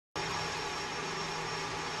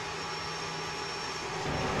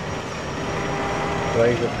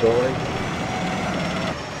Blaze of glory.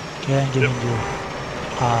 Okay, I'm giving you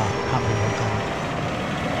Humble Volcano.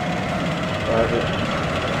 Roger.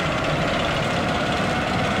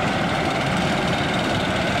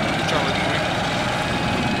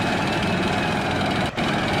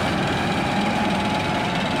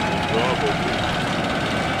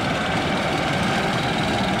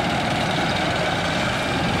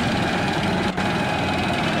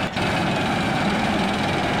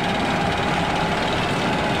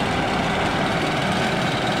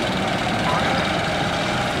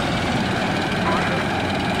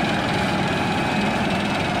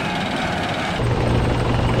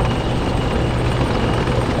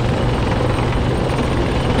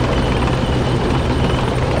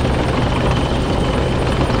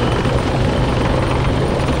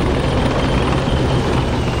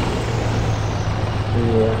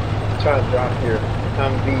 Try to drop your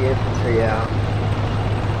Humvee infantry out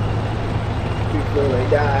before they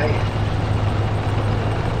die.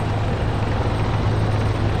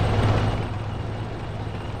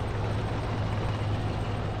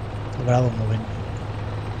 Bravo moving.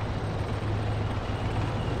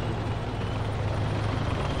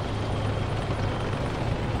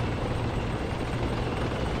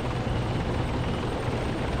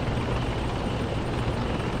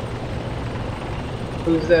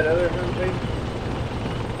 Who's that other Humvee?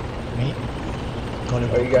 Me. Oh,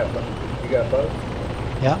 you got both?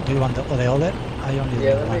 Yeah, do you want the other? I only do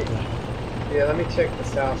one. Yeah, let me check the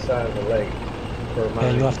south side of the lake for my.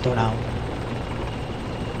 Yeah, you have to now.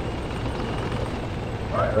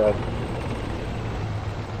 Alright, Rob.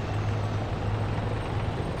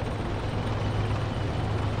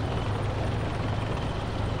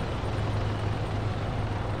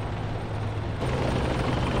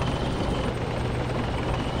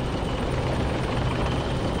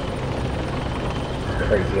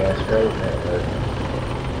 Crazy ass road network.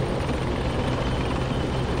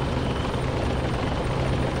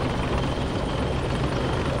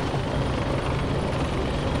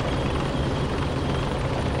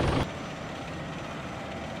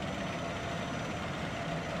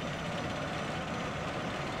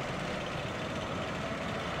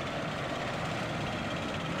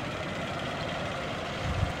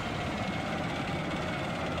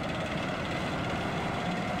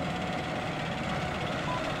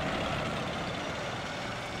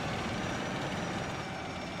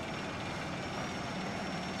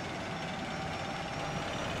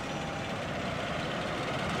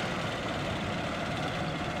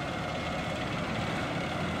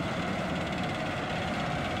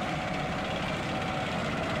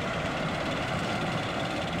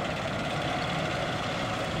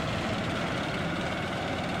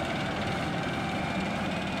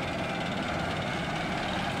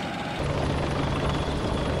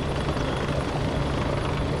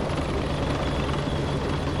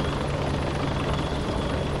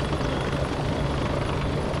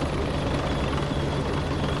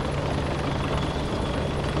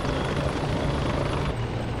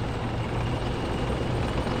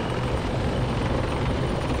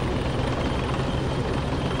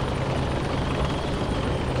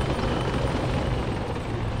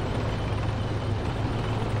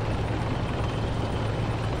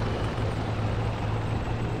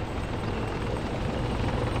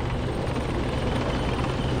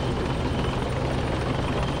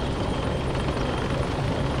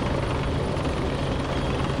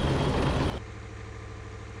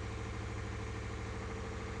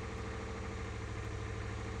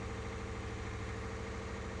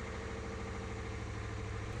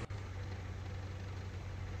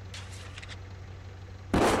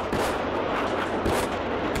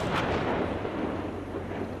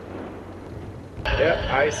 Yep,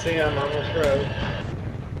 I see him on this road.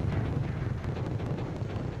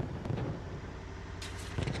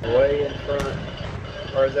 Way in front.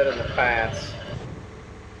 Or is that in the pass?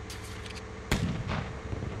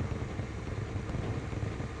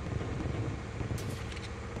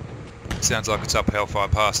 Sounds like it's up Hellfire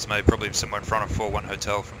Pass to me, probably somewhere in front of 4-1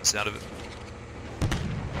 Hotel from the sound of it.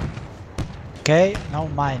 Okay, no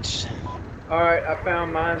mines. Alright, I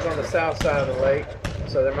found mines on the south side of the lake.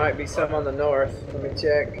 So there might be some on the north. Let me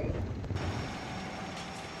check.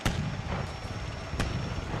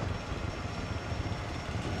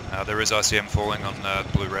 There is ICM falling on the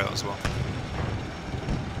blue route as well.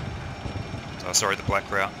 Sorry, the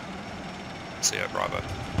black route. CO Bravo.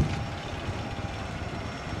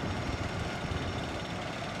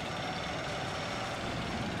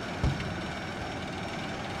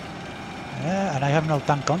 Yeah, and I have no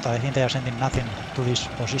tank contact. I think they are sending nothing to this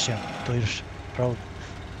position, to this road.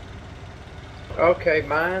 Okay,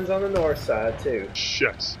 mine's on the north side too.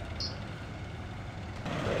 Shit.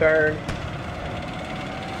 Turn.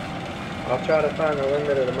 I'll try to find the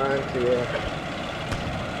limit of the minefield.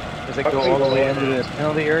 Does it go all the way into the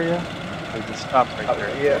penalty area? Or does it stop right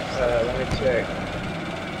there? Yeah, let me check.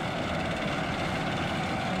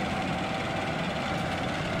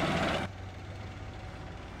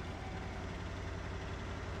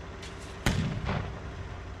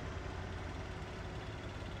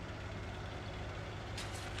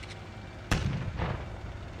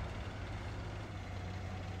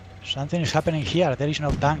 Something is happening here. There is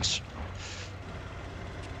no tanks.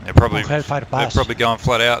 They're probably On Hellfire they're Pass. probably going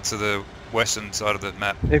flat out to the western side of the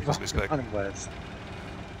map They've as we speak. gone west.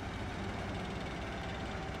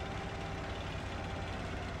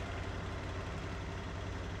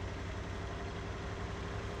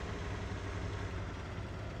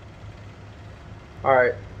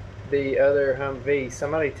 Alright, the other Humvee.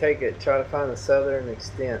 Somebody take it, try to find the southern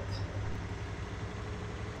extent.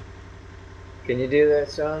 Can you do that,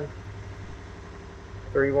 Sean?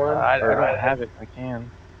 3-1? I don't have it. I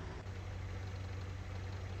can.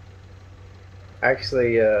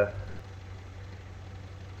 Actually,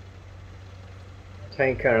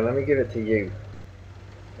 Tank Hunter, let me give it to you.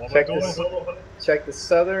 Check the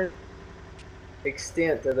southern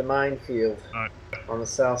extent of the minefield on the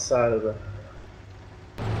south side of the...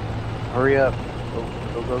 Hurry up. Go,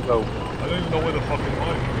 go, go, go. I don't even know where the fucking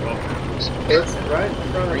line is. It's right in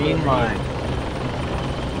front of Green line.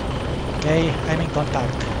 Okay, I'm in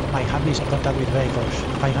contact. My Humvee is in contact with vehicles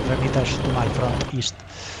 500 meters to my front east.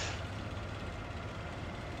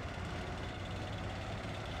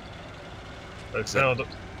 They found it.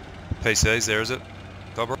 PCs there, is it?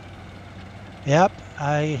 Dobro? Yep,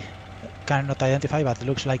 I cannot identify, but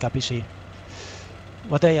looks like a PC.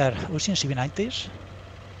 What they are? Using CV90s?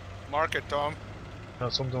 Mark it, Tom.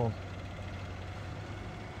 That's what I'm doing.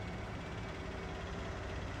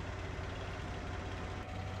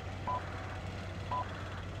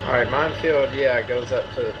 Alright, minefield, yeah, it goes up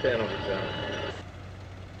to the penalty zone.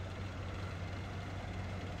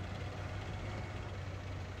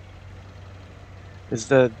 Is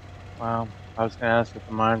the... Wow. I was going to ask if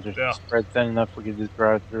the mines are spread thin enough we could just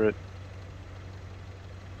drive through it.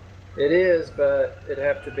 It is, but it'd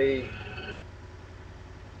have to be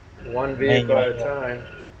one vehicle at a time.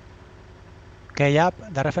 Okay, yep,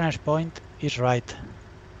 the reference point is right.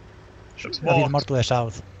 It's A bit more marked. to the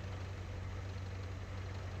south.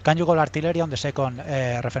 Can you go artillery on the second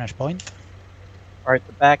reference point? Alright,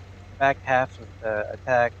 the back half of the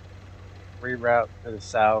attack, reroute to the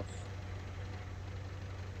south.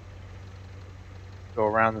 Go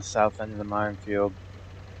around the south end of the minefield.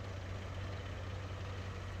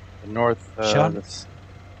 The north, Sean?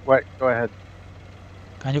 What? Go ahead.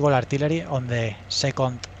 Can you go artillery on the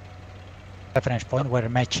second reference point where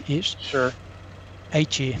match is? Sure.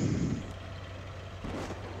 HE.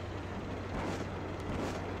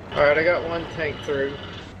 Alright, I got one tank through.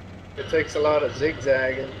 It takes a lot of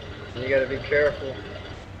zigzagging, and you gotta be careful.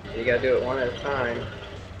 You gotta do it one at a time.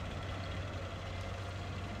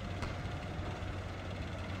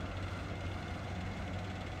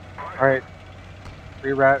 Alright.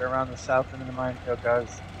 Reroute around the south end of the minefield,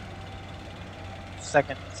 guys.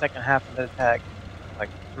 Second half of the attack. Like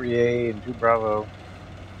 3A and 2 Bravo.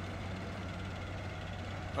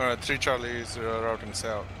 Alright, 3 Charlie is routing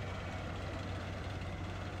south.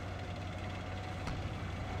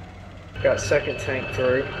 Got second tank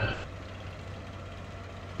through.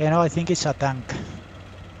 You know, I think it's a tank.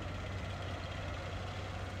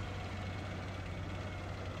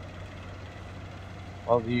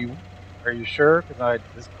 Well, are you sure? Because I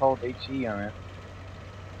just called HE on it.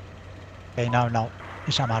 Okay, no,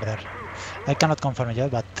 it's a murder. I cannot confirm it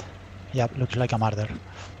yet, but yeah, looks like a murder.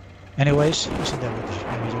 Anyways, it's in the woods.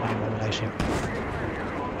 Maybe you can immobilize him.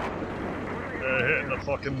 They're hitting the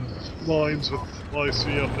fucking lines with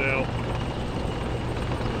IC up now.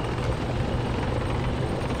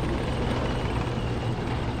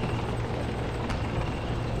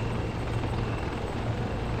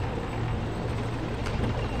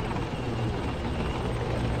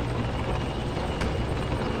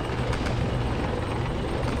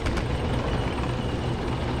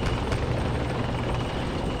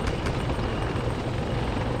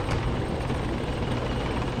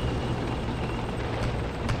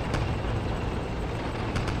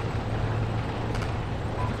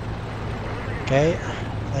 Okay,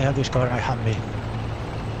 I have discovered my Humvee.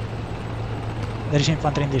 There is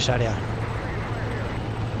infantry in this area.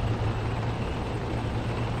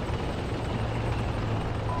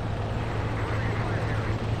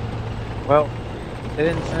 Well, they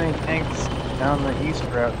didn't send any tanks down the east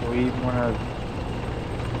route, so we even want to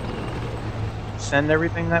send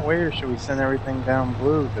everything that way, or should we send everything down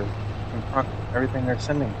blue to confront everything they're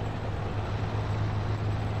sending?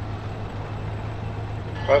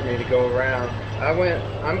 Probably need to go around.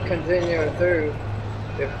 I'm continuing through.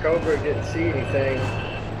 If Cobra didn't see anything,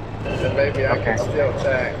 then maybe I Okay. could still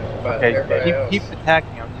attack. But Okay, everybody else. keep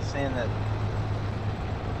attacking. I'm just saying that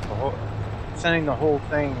sending the whole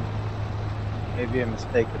thing may be a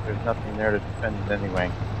mistake if there's nothing there to defend it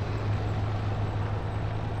anyway.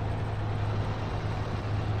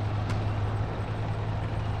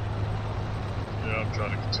 Yeah, I'm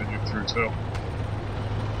trying to continue through too.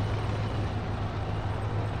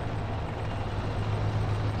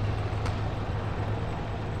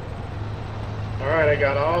 Alright, I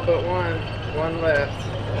got all but one left.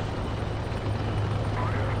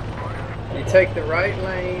 You take the right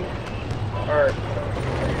lane, or,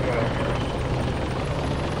 well,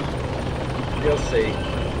 you'll see.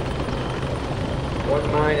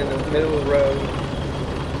 One mine in the middle of the road.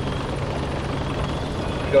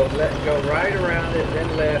 Go right around it,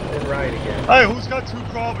 then left, then right again. Hey, who's got 2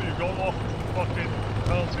 Bravo? You're going off the fucking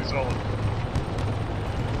penalty zone.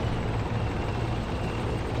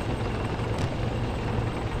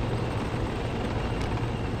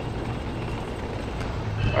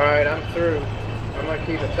 Alright, I'm through. I'm gonna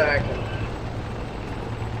keep attacking.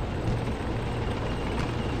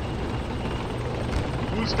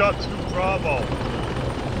 Who's got 2 Bravo?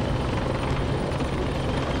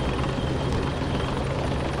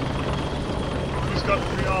 Who's got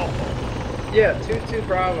 3 Alpha? Yeah, 2-2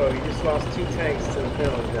 Bravo. You just lost 2 tanks to the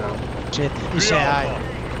penalty zone. Shit, 3 it's AI. Alpha.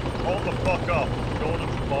 Hold the fuck up. We're going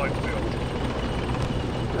into the minefield.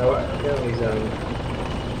 No, penalty zone.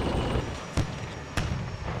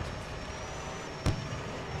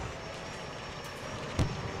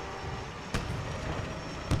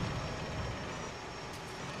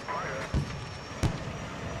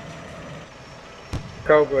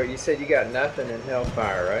 Cobra, you said you got nothing in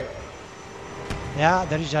Hellfire, right? Yeah,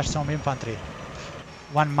 there is just some infantry.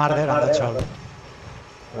 One martyr and that's all.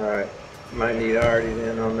 Alright. Might need Artie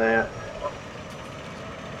then on that.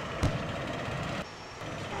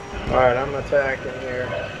 Alright, I'm attacking here.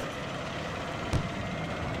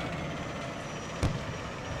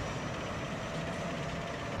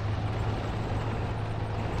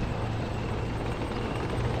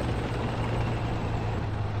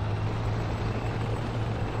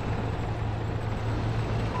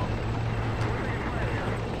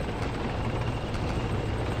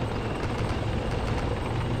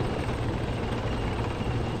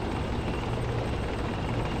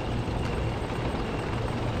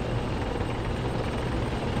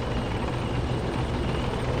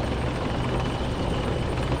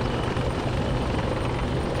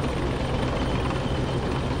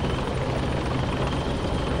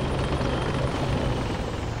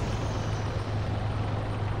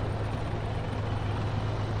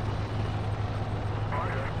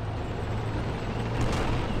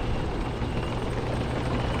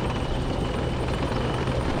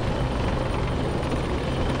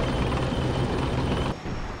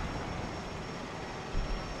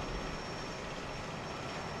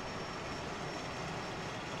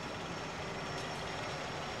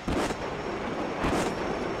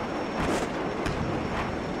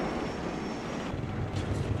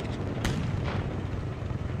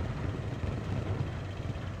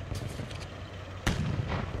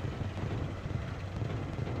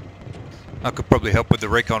 I could probably help with the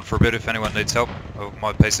recon for a bit if anyone needs help. Oh,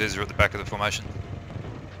 my PCs are at the back of the formation.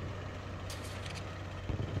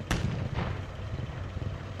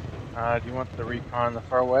 Do you want the recon in the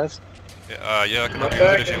far west? Yeah, I can help you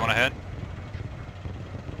with it if you want a hand.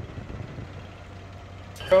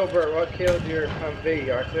 Cobra, what killed your Humvee?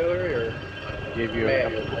 Artillery or? I gave you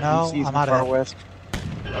Man. a couple of No, PCs in I'm the out of far there. west.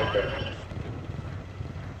 Okay.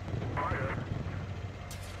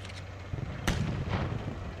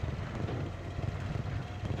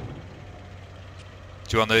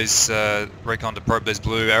 Do you want these recon to probe these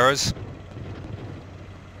blue arrows?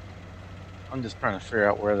 I'm just trying to figure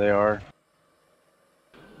out where they are.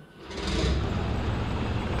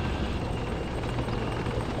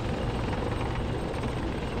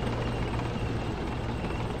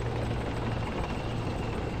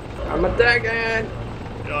 I'm attacking!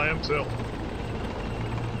 Yeah, I am too.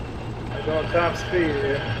 I'm going top speed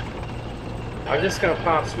here. I'm just gonna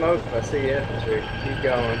pop smoke if I see infantry. Keep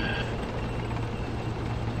going.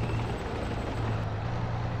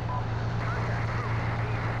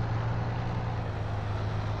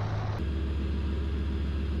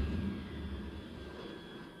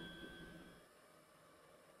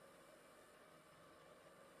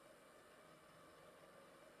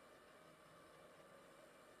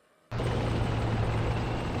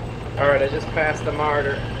 Alright, I just passed the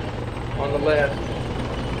martyr on the left.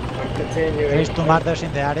 I'm continuing. There is 2 martyrs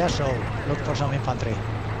in the area, so look for some infantry.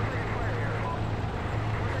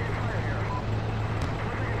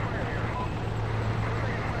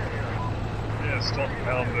 Yeah, stop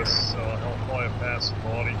pounding this Hellfire Pass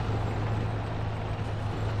body.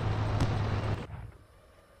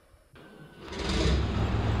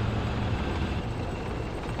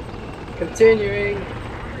 Continuing.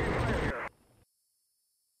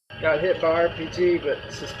 Got hit by RPG,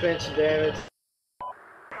 but suspension damage.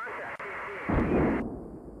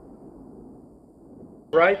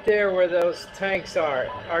 Right there where those tanks are,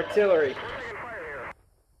 artillery.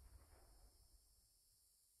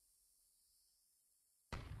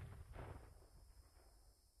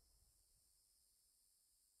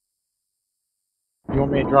 You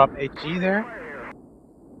want me to drop HE there?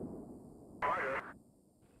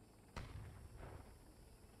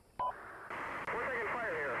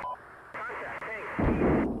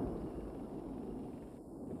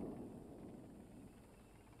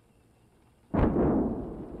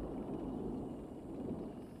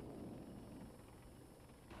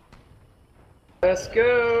 Let's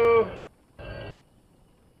go.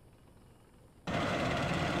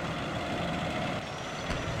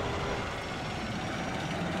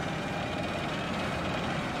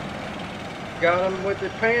 Got him with the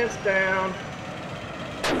pants down.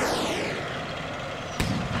 There's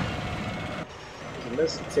a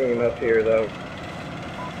missile team up here though.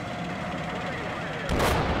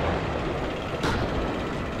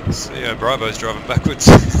 So yeah, Bravo's driving backwards.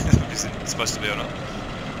 Is it supposed to be or not?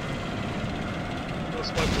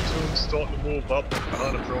 That's my platoon starting to move up,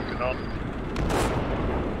 kind of broken up.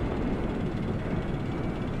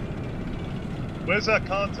 Where's that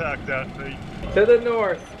contact at, Pete? To the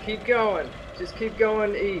north. Keep going. Just keep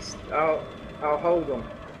going east. I'll hold them.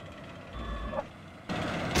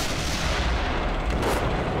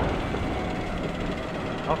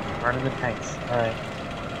 Oh, running the tanks. Alright.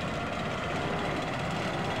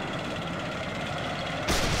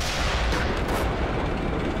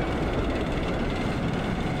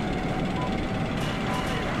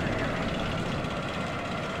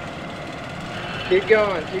 Keep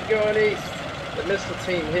going east. The missile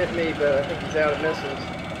team hit me, but I think he's out of missiles.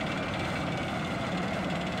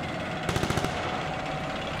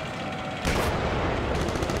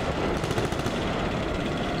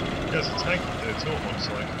 There's a tank up there too, it looks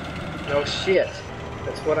like. No shit.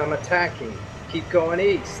 That's what I'm attacking. Keep going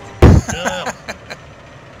east. Yeah.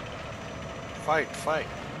 Fight.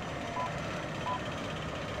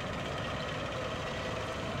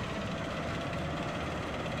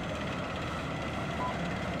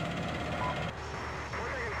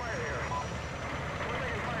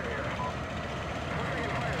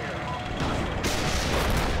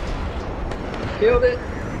 Killed it.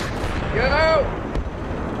 Go!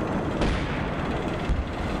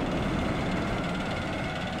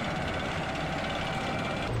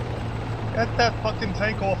 Get that fucking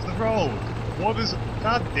tank off the road. What is,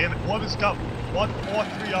 god damn it, what has got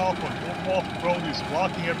 143 Alpha moving off the road, he's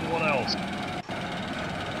blocking everyone else.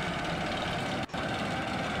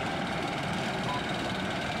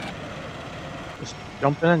 Just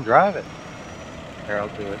jump in and drive it. Here, I'll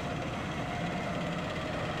do it.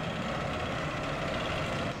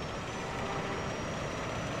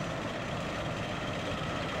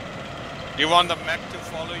 You want the mech to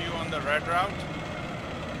follow you on the red route?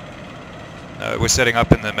 We're setting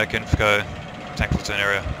up in the mech info tank platoon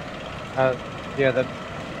area. Yeah, the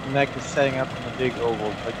mech is setting up in the big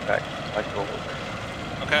oval, like oval.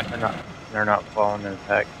 Okay. They're not following an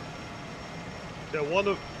attack. Yeah, one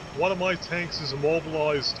of my tanks is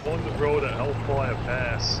immobilized on the road at Hellfire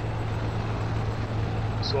Pass.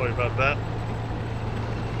 Sorry about that.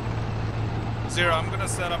 Zero, I'm gonna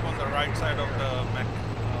set up on the right side of the mech,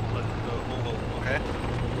 the oval, okay?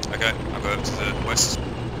 Okay, I'll go up to the west.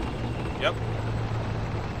 Yep.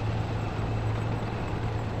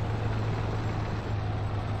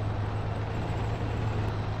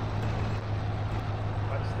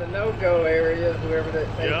 What's the no-go area, whoever that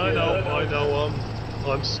thing Yeah, is? I know,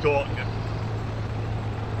 I'm stalking it.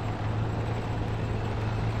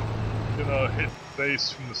 Gonna hit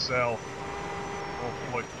base from the south.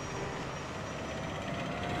 Hopefully.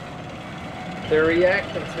 They're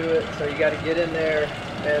reacting to it, so you got to get in there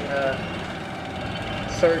and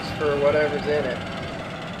search for whatever's in it.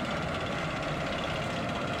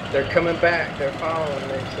 They're coming back. They're following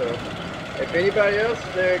me, so if anybody else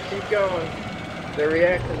is there, keep going. They're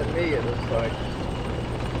reacting to me, it looks like.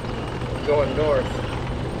 Going north.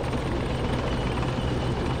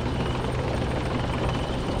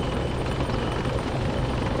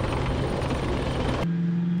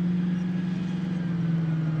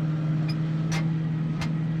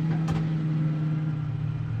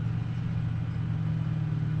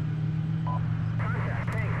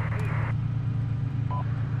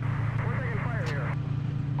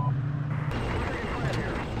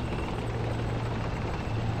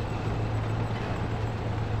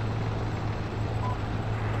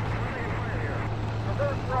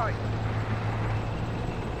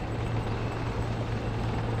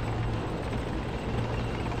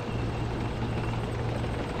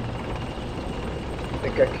 I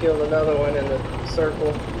think I killed another one in the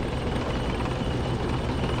circle.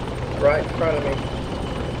 Right in front of me.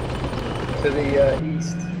 To the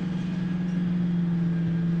east.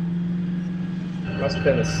 Must have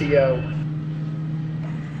been a CO.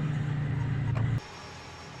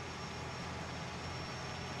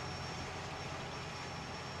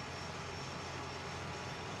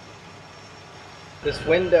 This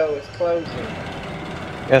window is closing.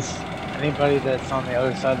 Yes. Anybody that's on the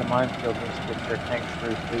other side of the minefield needs to get their tanks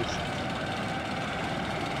through, please.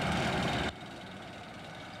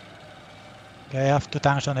 Okay, I have 2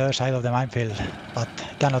 tanks on the other side of the minefield, but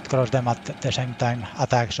cannot cross them at the same time.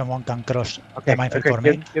 Attack, someone can cross the minefield for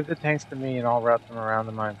me. Give the tanks to me and I'll route them around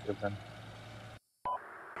the minefield then.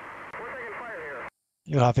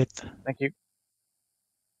 You have it. Thank you.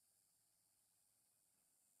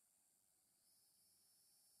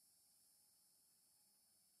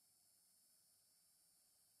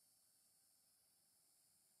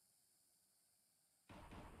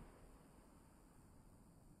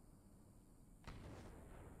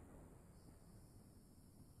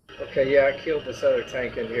 Okay, yeah, I killed this other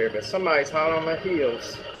tank in here, but somebody's hot on my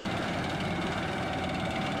heels.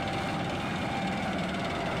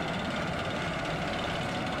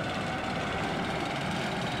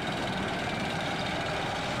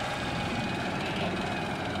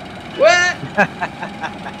 What?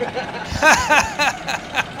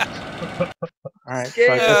 Alright, so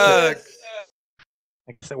Scandalous.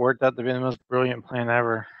 I guess it worked out to be the most brilliant plan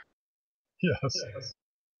ever. Yes.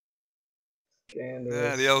 Scandalous.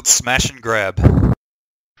 Yeah, the old smash and grab.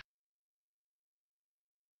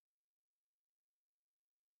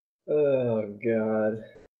 Oh, God.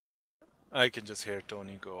 I can just hear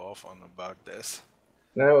Tony go off on about this.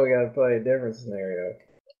 Now we gotta play a different scenario.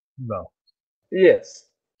 No. Yes.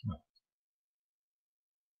 No.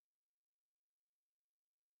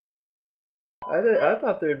 I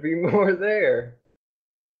thought there'd be more there.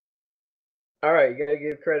 Alright, you gotta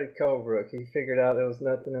give credit to Colebrook. He figured out there was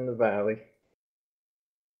nothing in the valley.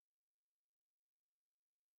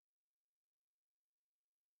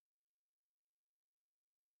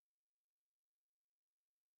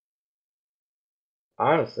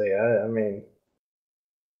 Honestly, I mean,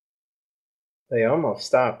 they almost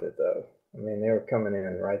stopped it though. I mean, they were coming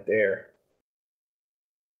in right there.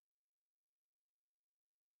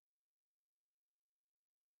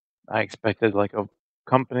 I expected like a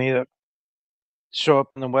company to show up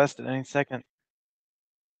in the west at any second.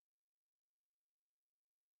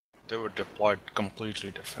 They were deployed completely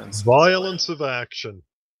defensive. Violence of action.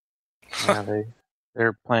 Yeah,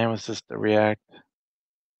 their plan was just to react.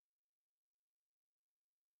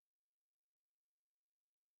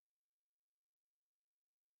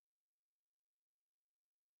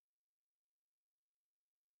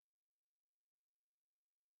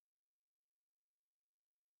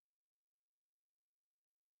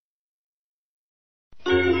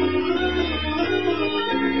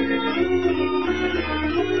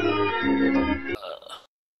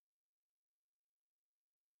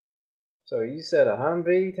 So you said a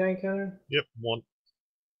Humvee, Tank Hunter? Yep, one.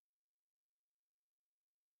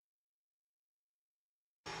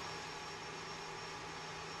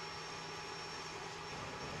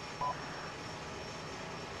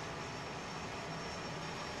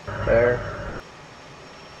 There.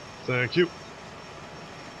 Thank you.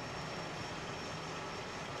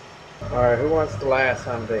 Alright, who wants the last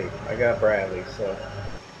Humvee? I got Bradley, so.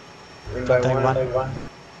 Anybody Take want one.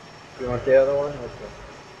 You want the other one? Okay.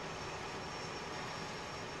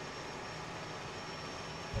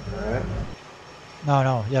 Alright.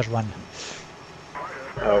 No, just one.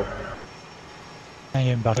 Oh. And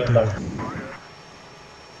you back to you.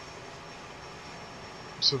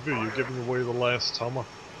 Severe, you're giving away the last Hummer.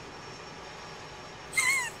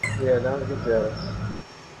 Yeah, don't get jealous.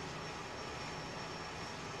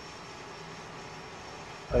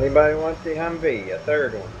 Anybody want the Humvee? A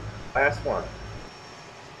third one. Last one.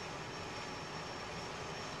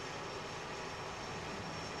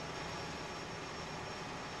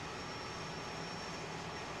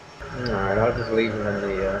 Alright, I'll just leave him in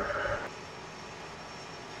the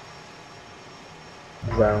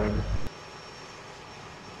zone.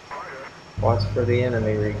 Watch for the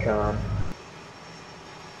enemy recon.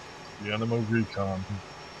 The Anima Recon.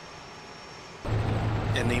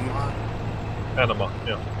 Enema? Anima,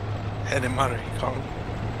 yeah. Enema recon.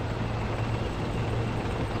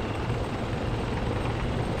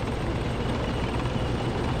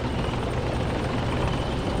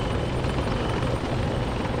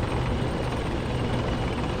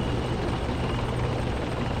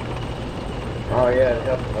 Oh yeah, it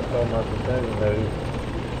helped. I told my platoon to move.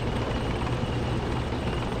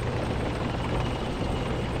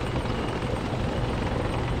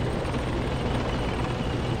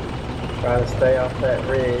 Try to stay off that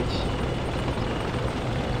ridge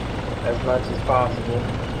as much as possible.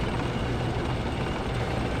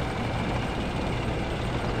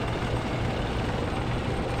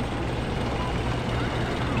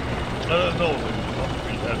 No,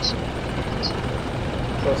 we had some.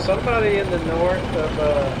 So somebody in the north of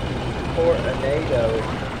Port Anado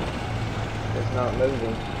is not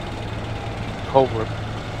moving. Colbrook.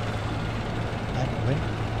 I'm moving.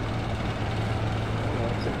 Oh,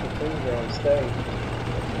 it's a platoon there on stage.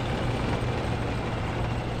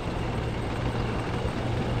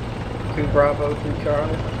 Two Bravo, 2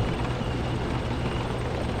 Charlie.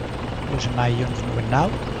 Using my units moving now.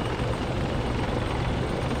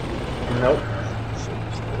 Nope.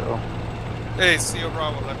 Still. Hey, Sierra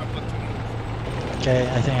Bravo, let me platoon. Okay,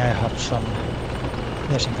 I think I have some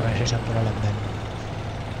desynchronization problem then.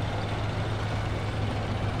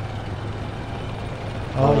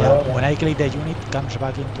 Oh yeah, when I click the unit, it comes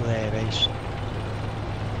back into the base.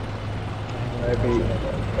 Maybe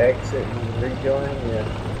exit and rejoin, yeah.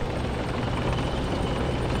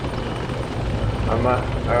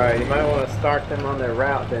 Alright, you might want to start them on their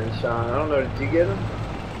route then, Sean. I don't know, did you get them?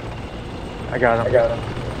 I got him. I got them.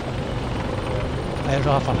 I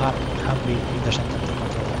also have a Humvee in the center to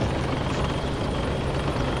control that.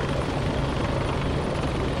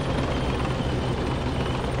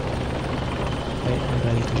 Okay, I'm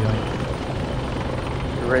ready to join.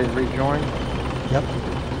 You ready to rejoin? Yep.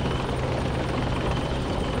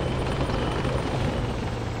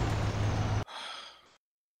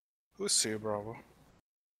 Who's Sierra Bravo?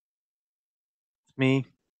 Me.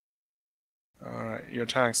 Alright, your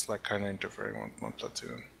tank's like kinda interfering with my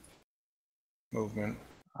platoon movement.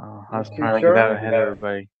 I was Too trying to sure? get out ahead of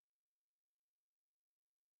everybody.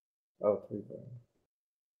 Oh, 3 Bravo.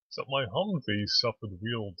 So my Humvee suffered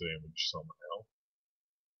wheel damage somehow.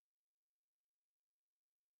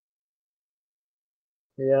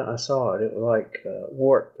 Yeah, I saw it. It was like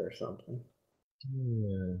warped or something.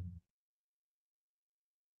 Yeah.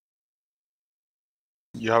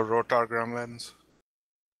 You have rotargram lens?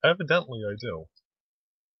 Evidently I do.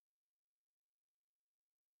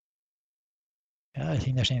 Yeah, I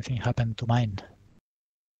think the same thing happened to mine.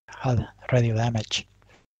 Had radio damage.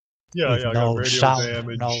 Yeah, With I got no radio sound,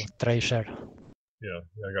 damage. no tracer. Yeah,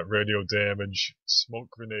 I got radio damage, smoke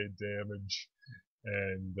grenade damage,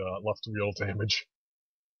 and left wheel damage.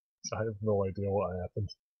 So I have no idea what happened.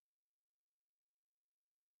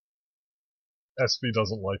 SB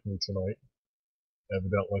doesn't like me tonight,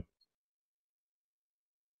 evidently.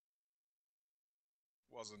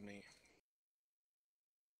 Wasn't me.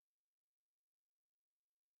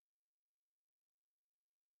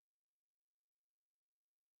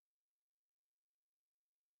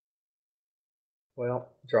 Well,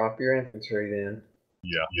 drop your infantry then.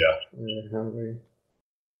 Yeah. Hungry.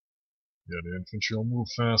 Yeah, the infantry will move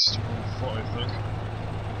fast, I think.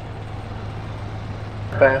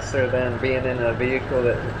 Faster than being in a vehicle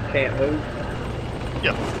that can't move?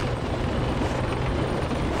 Yeah.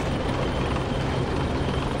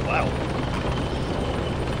 Wow.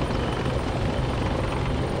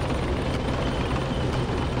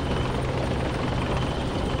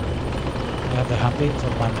 I have the Humvee for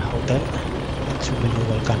one hotel. It should be the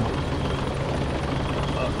Volcano.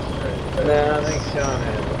 No, I think Sean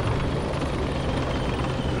has it.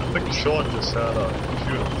 I think Sean just had a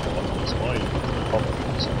computer fault. It was my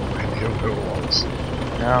Humvee, so no idea who it was.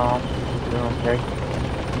 No, doing okay.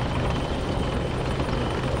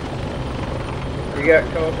 You got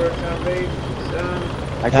Cobra Humvee, Sean?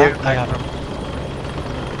 I Yeah, do. I have him.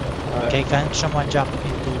 Okay, can someone jump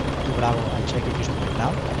into Bravo and check if he's moving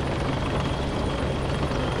now?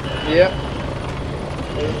 Yep.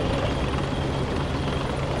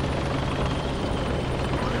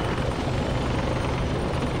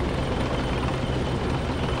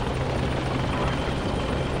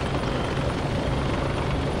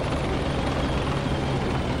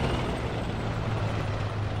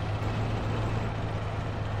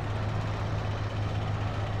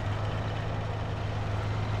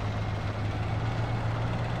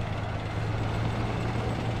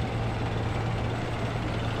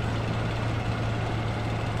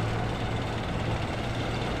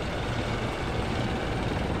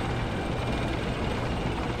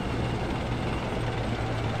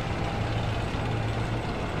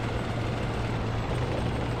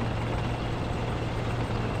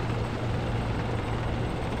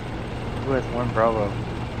 Who has 1 Bravo?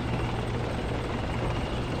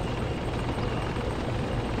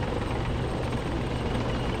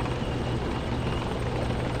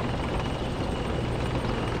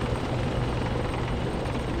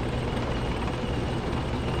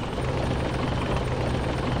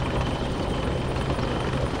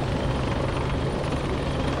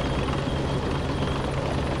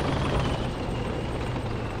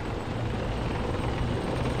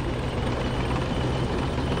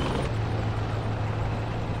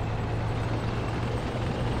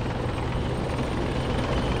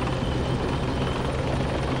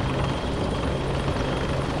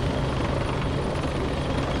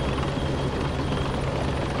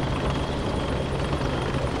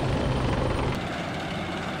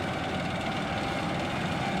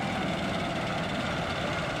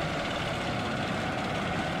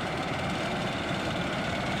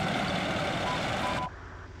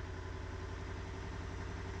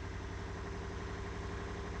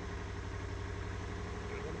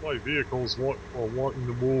 My vehicles are wanting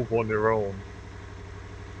to move on their own.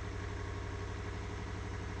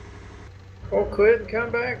 Well, quit and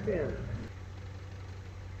come back then.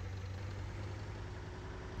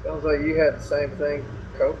 Sounds like you had the same thing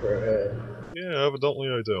Cobra had. Yeah, evidently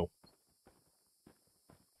I do.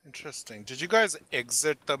 Interesting. Did you guys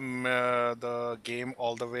exit the game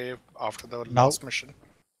all the way after the No. last mission?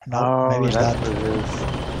 No, Oh, maybe it's that's that. what it is.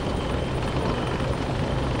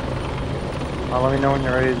 Well, let me know when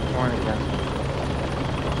you're ready to join again.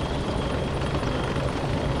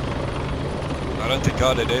 I don't think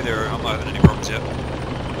I did either. I'm not having any problems yet.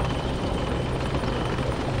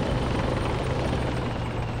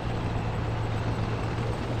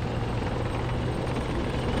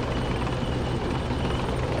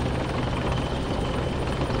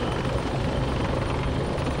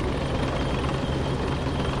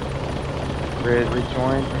 Ready to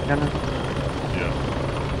rejoin, McKenna? Yeah.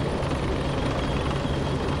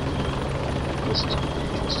 This is gonna be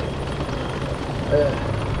interesting.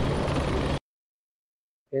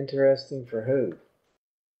 Interesting for who?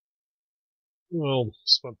 Well,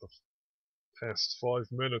 spent the past 5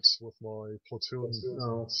 minutes with my platoon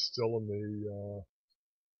still in the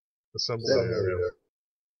assembly area.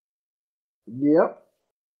 Yep.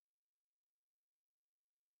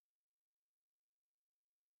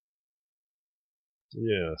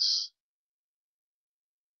 Yes.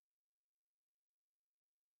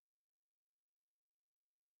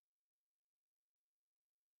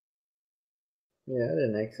 Yeah, I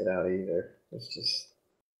didn't exit out either. It's just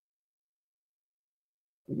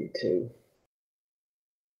you two.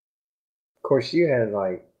 Of course, you had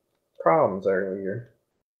like problems earlier.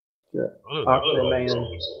 Yeah. I don't have Aquaman.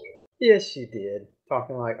 problems. Yes, you did.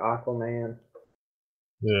 Talking like Aquaman.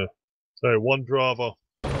 Yeah. Hey, one driver.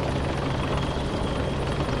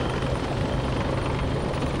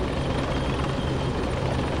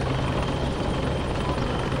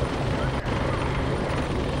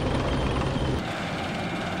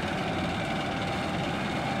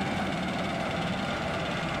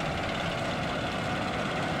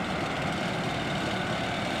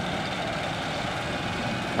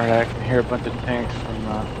 Alright, I can hear a bunch of tanks from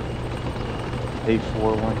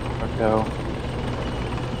A4 one Volcano.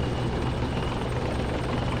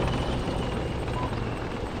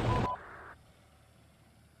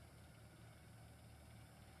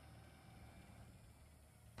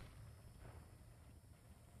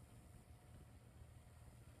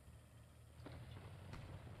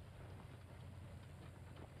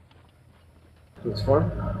 This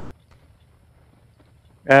one?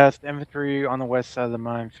 It's the infantry on the west side of the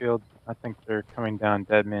minefield. I think they're coming down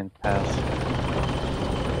Dead Man's Pass.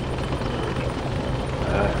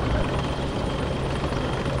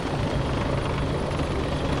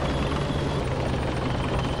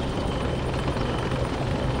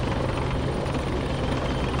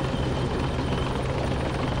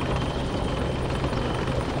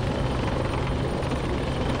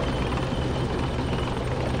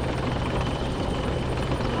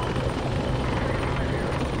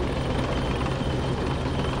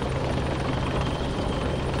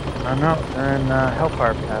 I know, they're in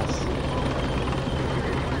Hellfire Pass.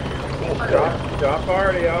 Drop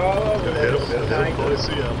already all over Hit this. him by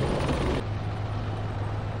CM.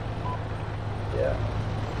 Yeah.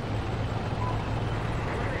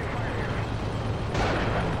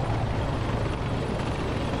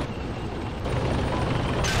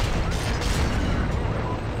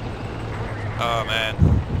 Oh man.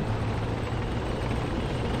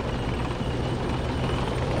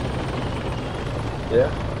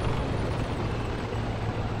 Yeah.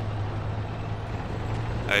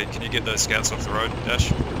 Hey, can you get those scouts off the road, Dash?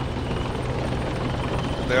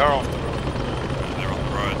 They are off the road. They're on the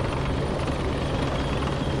road.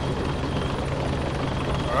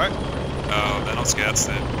 Alright. Oh, they're not scouts,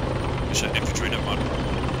 they're infantry, never mind.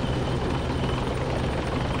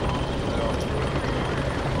 They're off the road.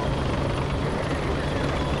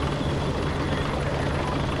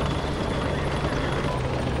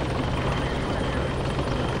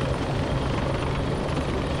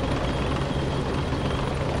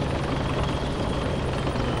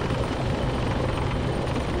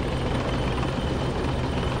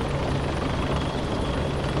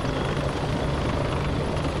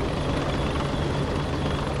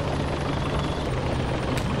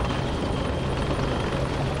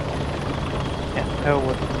 Hell,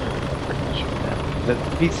 what they're freaking shooting at? Is that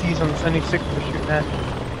the PCs on the 76 they're shooting at?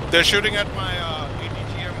 They're shooting at my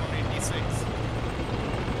ATGM on 86.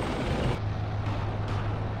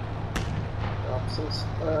 Drop some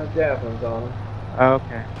javelins on them. Oh,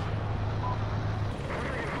 okay.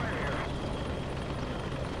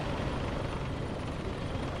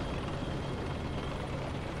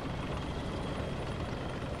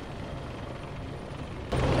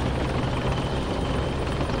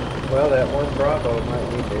 Well, that one Bravo might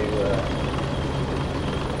need to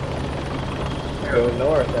go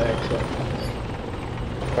north, actually.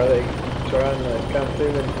 Are they trying to come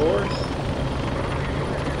through in force?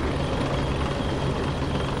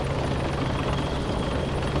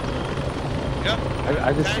 Yep.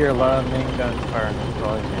 I just hear a lot of main guns firing. That's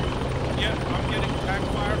all I hear. Yeah, I'm getting tank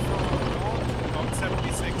fire from north on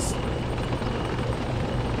 76.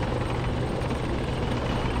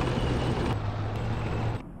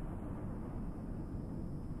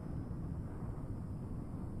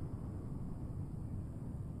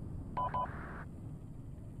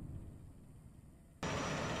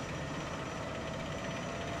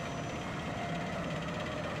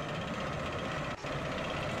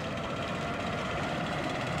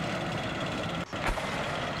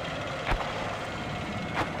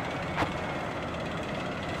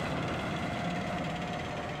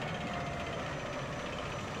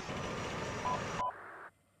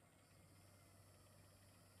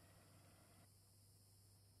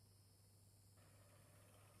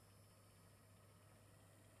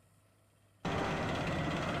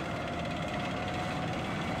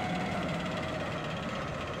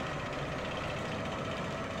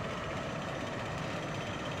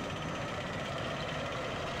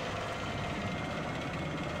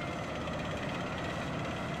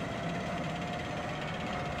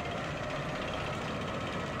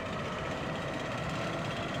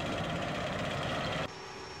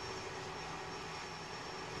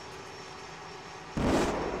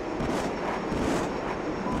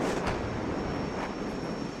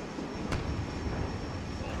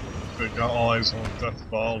 They got eyes on Death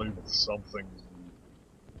Valley with something.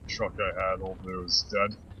 The truck I had over there is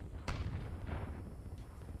dead.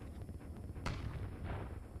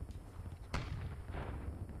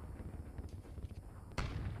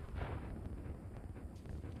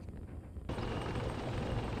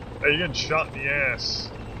 Hey, you're getting shot in the ass,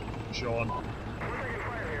 Sean.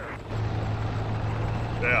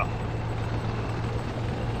 Yeah.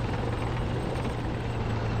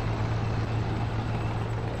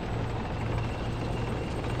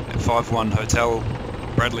 At 5-1 Hotel,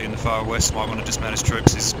 Bradley in the far west might want to dismount his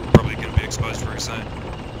troops. He's probably going to be exposed very soon.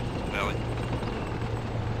 Valley.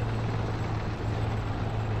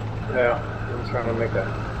 Yeah, I'm trying to make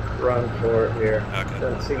a run for it here. Okay.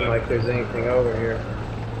 Doesn't seem like there's anything over here.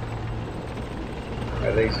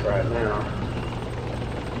 At least right now.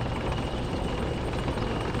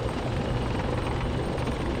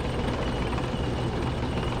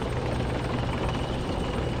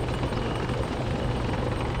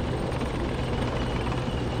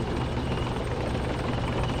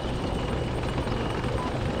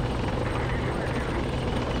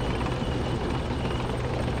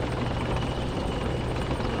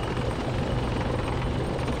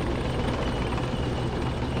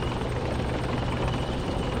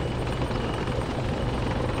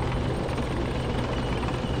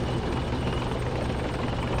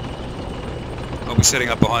 I'll be setting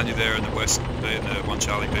up behind you there in the west, in the 1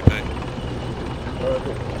 Charlie BP.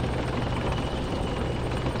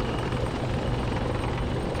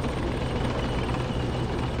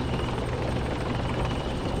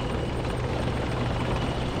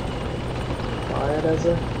 Quiet as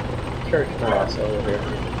a church mouse over here.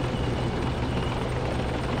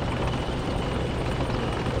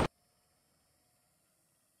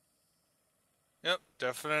 Yep,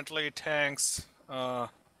 definitely tanks.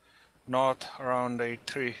 North around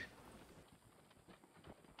 83.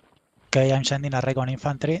 Okay, I'm sending a recon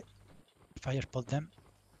infantry. If I spot them,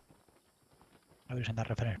 I will send a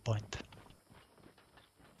reference point.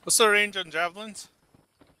 What's the range on javelins?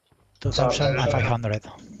 2,500.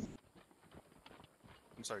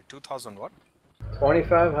 I'm sorry, 2000 what?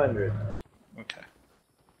 2,500. Okay.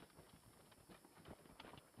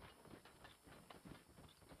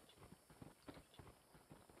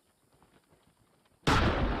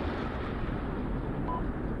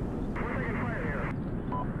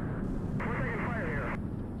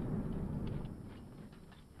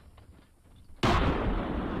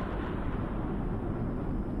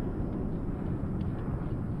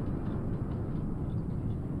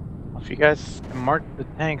 If you guys can mark the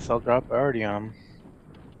tanks, I'll drop priority on them.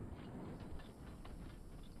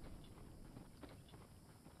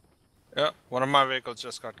 Yeah, one of my vehicles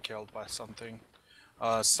just got killed by something.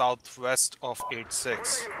 Southwest of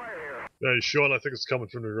 86. Hey, Sean, I think it's coming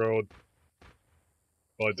from the road.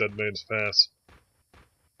 By Dead Man's Pass.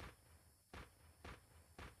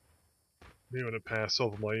 Me want to pass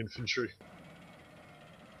over my infantry.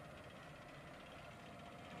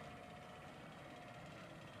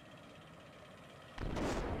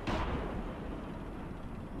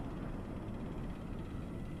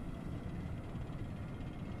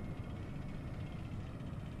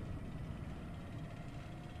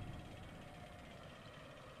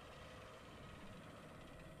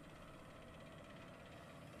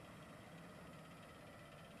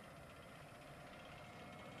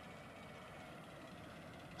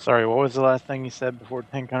 Sorry, what was the last thing you said before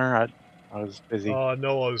Tank Hunter? I was busy.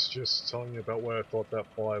 No, I was just telling you about where I thought that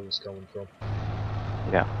fire was coming from.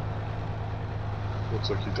 Yeah. Looks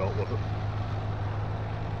like you dealt with it.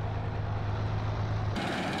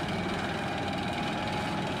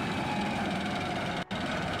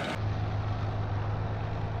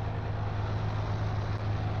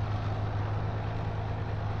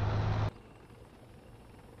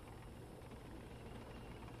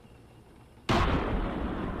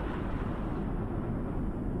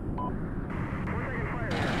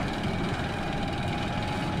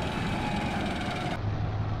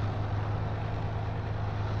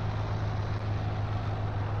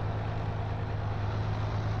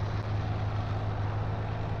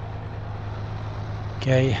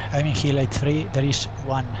 Okay, I'm in Hill 83. There is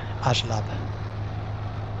one ash lab.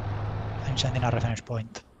 I'm sending a reference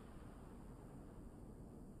point.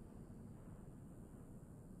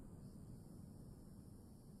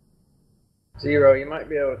 Zero, you might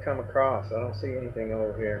be able to come across. I don't see anything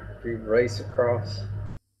over here. If you race across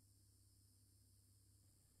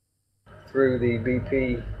through the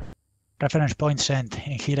BP. Reference point sent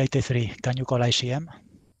in Hill 83. Can you call ICM?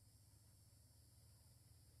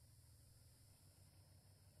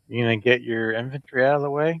 You gonna get your infantry out of the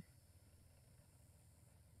way?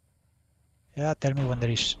 Yeah, tell me when there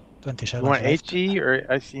is 20 You seconds want left. HE or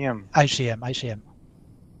ICM? ICM.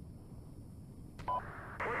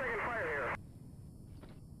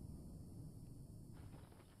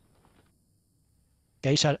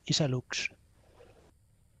 Okay, it's a Lux.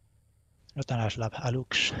 Not an ash lab, a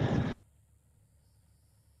Lux.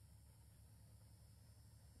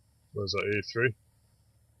 Was that A3?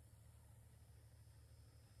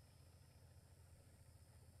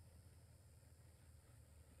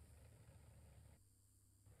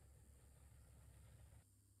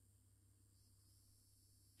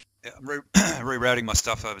 Yeah, I'm rerouting my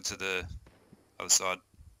stuff over to the other side.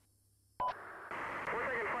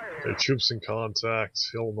 Okay, troops in contact.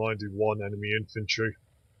 Hill 91, enemy infantry.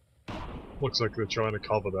 Looks like they're trying to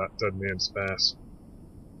cover that dead man's pass.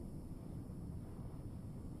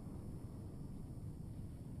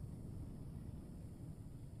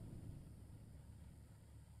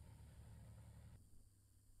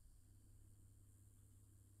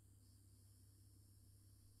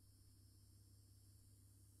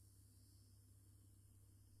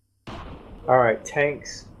 Alright,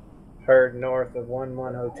 tanks heard north of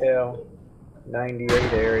 1-1 Hotel, 98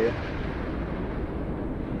 area.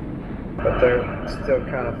 But they're still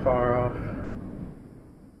kind of far off.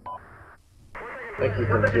 I think you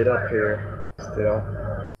can get up here still.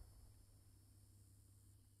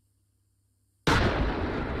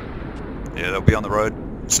 Yeah, they'll be on the road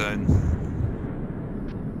soon.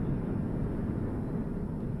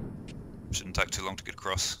 Shouldn't take too long to get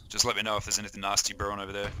across. Just let me know if there's anything nasty brewing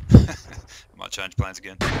over there. I might change plans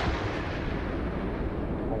again. Oh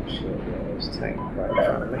shit, yeah, there's a tank right in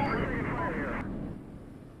front of me.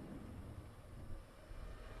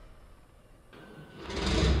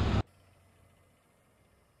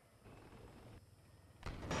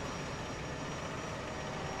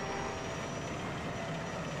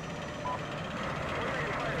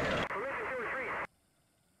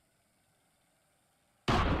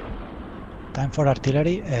 Time for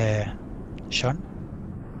artillery. Sean?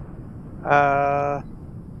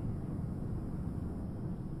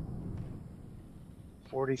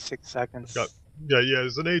 46 seconds. Yeah,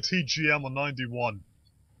 there's an ATGM on 91.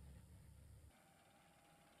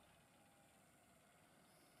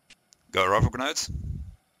 Got rifle grenades?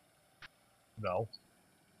 No.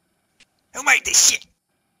 Who made this shit?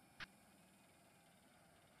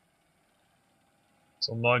 It's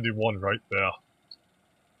on 91 right there.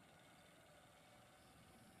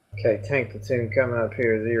 Okay, tank platoon coming up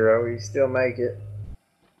here, Zero. You still make it.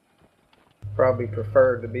 Probably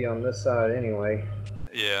preferred to be on this side anyway.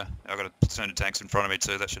 Yeah, I've got a platoon of tanks in front of me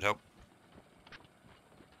too, that should help.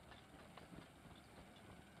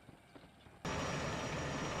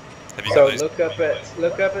 Have you So got these? look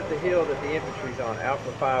up at the hill that the infantry's on,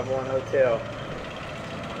 Alpha 5-1 Hotel.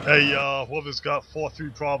 Hey, whoever's got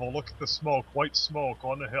 4-3 Bravo, look at the smoke, white smoke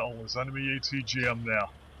on the hill. There's enemy ATGM there.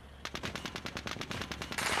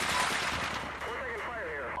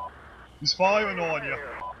 He's firing on you.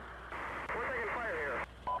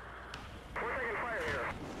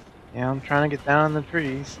 Yeah, I'm trying to get down in the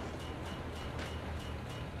trees.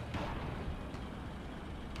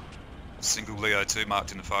 Single Leo 2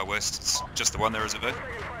 marked in the far west. It's just the one there, is it, V?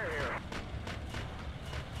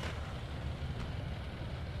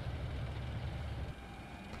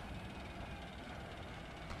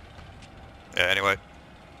 Yeah, anyway.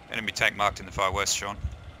 Enemy tank marked in the far west, Sean.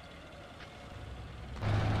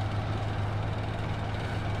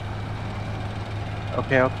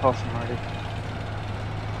 Okay, I'll call some Marty.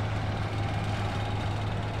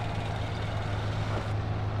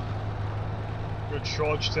 Good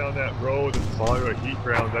charge down that road and fire a heat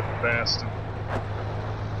round at the bastard.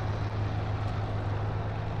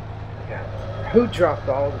 Who dropped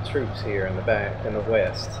all the troops here in the back, in the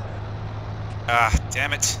west? Ah,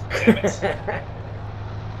 damn it. Damn it.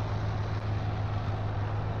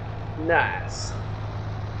 Nice.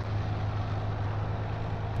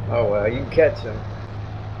 Oh well, you can catch him.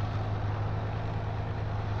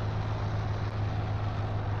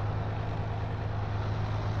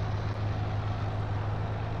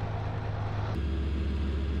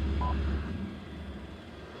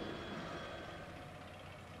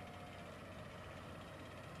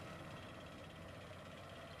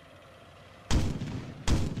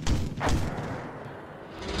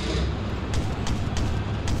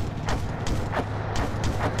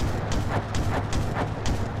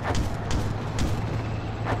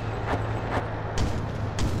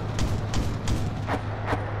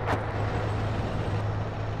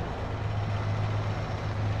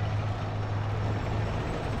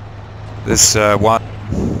 There's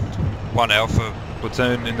one Alpha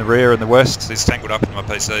platoon in the rear in the west. He's tangled up in my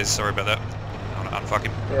PCs. Sorry about that. I want to unfuck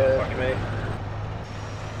him. Yeah, that's me.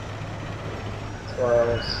 That's why I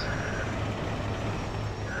was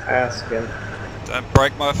asking. Don't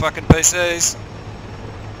break my fucking PCs.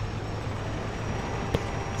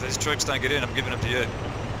 If these troops don't get in, I'm giving them to you.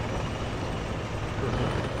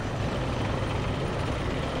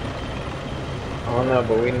 I don't know,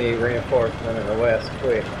 but we need reinforcement in the west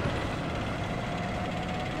quick.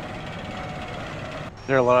 Is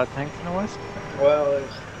there a lot of tanks in the west? Well,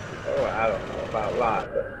 there's, oh, I don't know about a lot,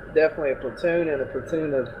 but definitely a platoon and a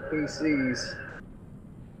platoon of PCs.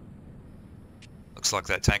 Looks like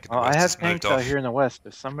that tank in the Oh, I west have has moved tanks out off. here in the west.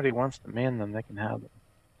 If somebody wants to man them, they can have them.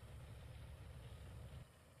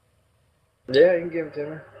 Yeah, you can give them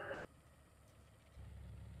to me.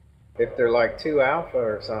 If they're like 2 Alpha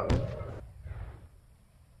or something.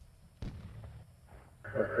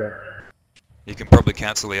 Okay. You can probably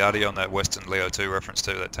cancel the RD on that Western Leo 2 reference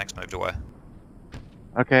too. That tank's moved away.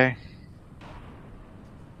 Okay.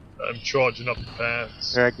 I'm charging up the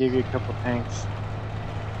pass. Here, I gave you a couple tanks.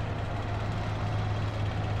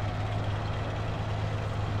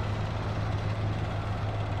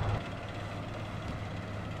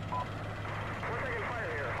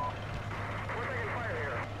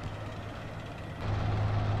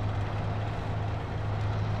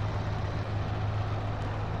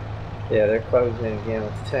 Yeah, they're closing in again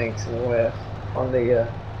with the tanks in the west on the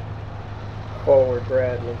forward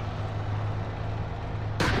Bradley.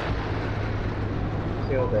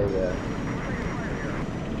 Killed a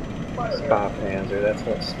spy panzer. That's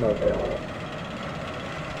what smoked on.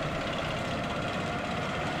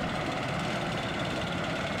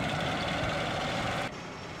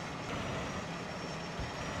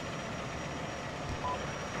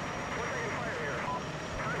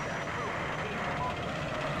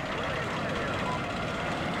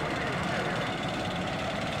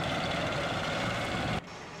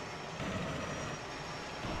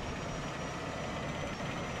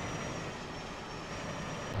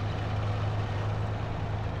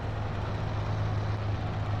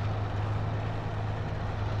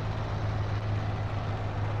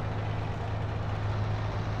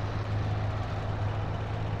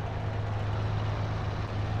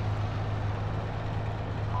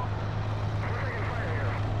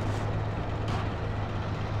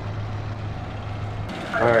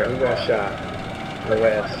 Alright, who got shot? The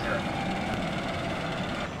west.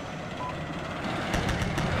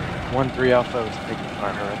 1-3 Alpha was taking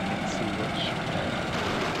fire. I can't see which.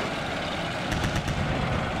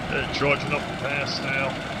 They're charging up the pass now.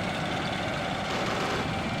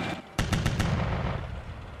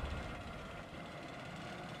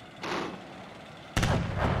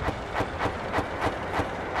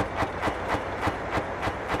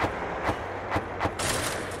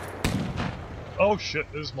 Oh shit,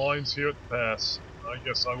 there's mines here at the pass. I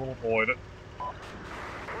guess I will avoid it.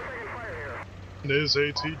 There's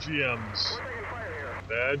ATGMs.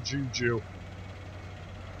 Bad juju.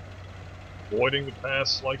 Avoiding the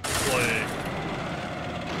pass like the plague.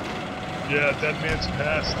 Yeah, Dead Man's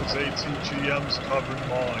Pass, there's ATGMs covering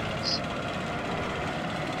mines.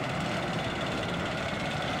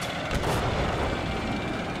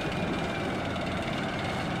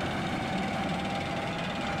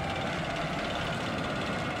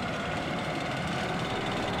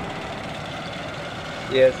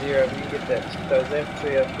 Yeah, Zero, if you get those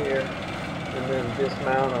infantry up here and then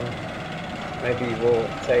dismount them, maybe we'll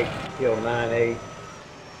take kill 9-8.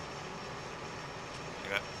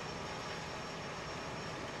 Okay.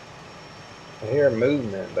 I hear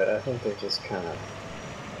movement, but I think they're just kind of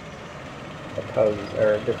opposed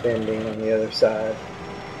or defending on the other side.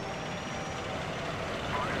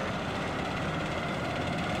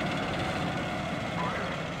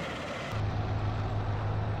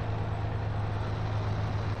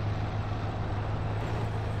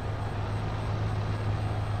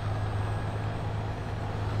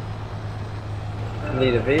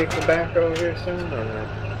 Need a vehicle back over here soon or not?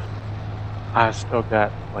 I still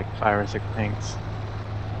got like 5 or 6 tanks.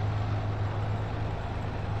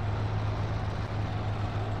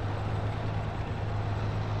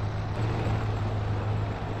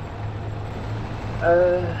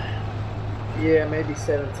 Yeah, maybe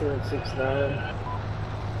 1769.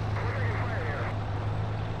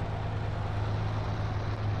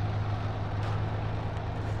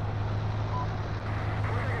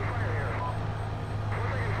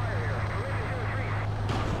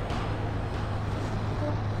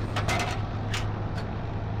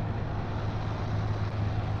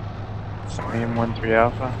 Sodium 1-3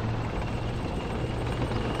 Alpha.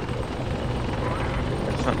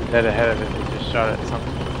 There's something dead ahead of it. They just shot at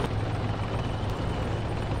something.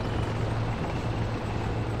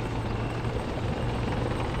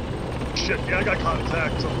 Shit, yeah, I got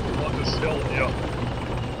contact on this hill, yeah.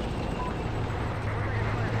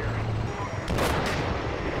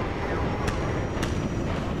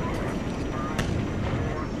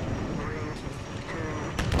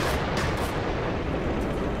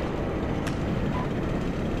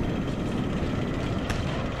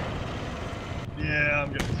 Yeah,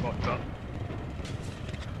 I'm getting fucked up.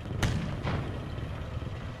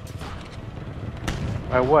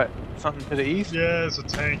 By what? Something to the east? Yeah, there's a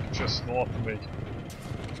tank just north of me.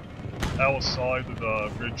 Outside of the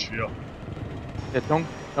ridge here. Yeah,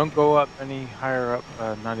 don't go up any higher up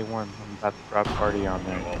 91. I'm about to drop party on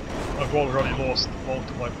there. Well, I've already lost both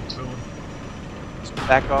of my platoon. Just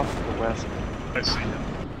back off to the west. I see him.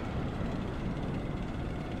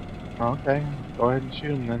 Okay, go ahead and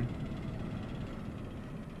shoot him then.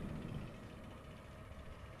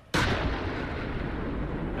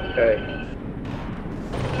 Okay.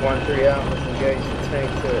 1-3 Alpha's engaged the tank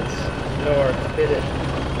to its north. Hit it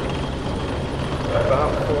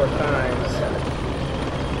about 4 times.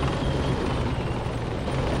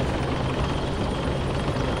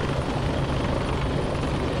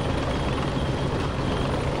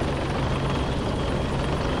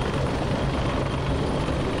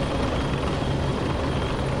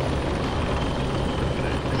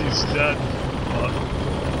 He's dead, but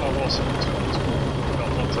I lost him too. Got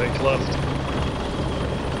 1 tank left.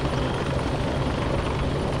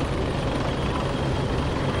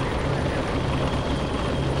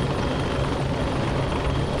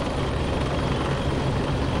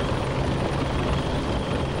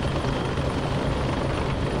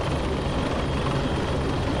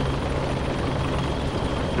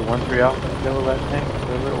 Did 1-3 Alpha kill that tank,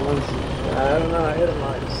 whatever it was? I don't know, I hit him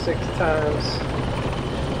like 6 times.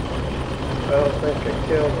 I don't think I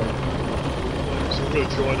killed him. So I'm gonna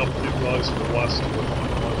join up with you guys in the west with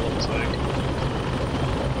my 1 tank.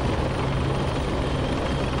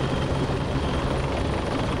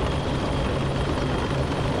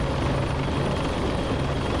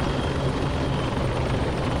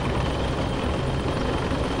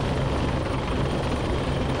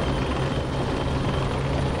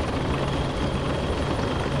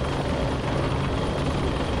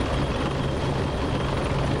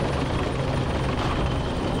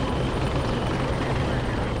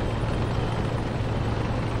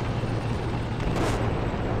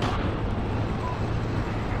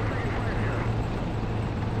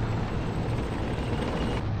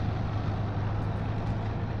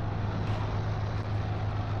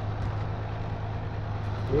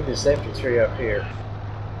 Need this infantry up here.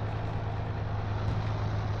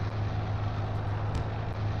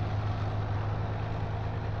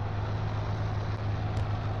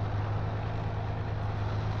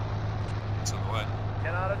 It's on the way.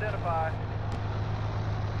 Cannot identify.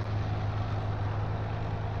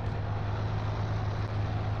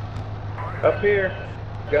 Up here.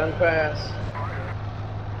 Gun pass.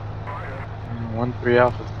 1-3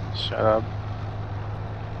 Alpha's been shut up.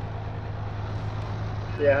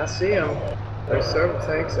 Yeah, I see them. There's several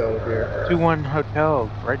tanks over here. 2-1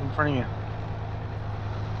 Hotel, right in front of you.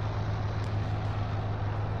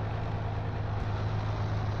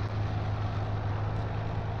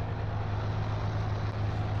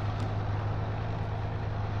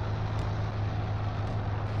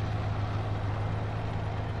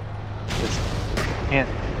 Just can't.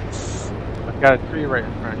 I've got a tree right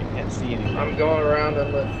in front of you. Can't see anything. I'm going around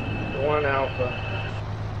them with 1 Alpha.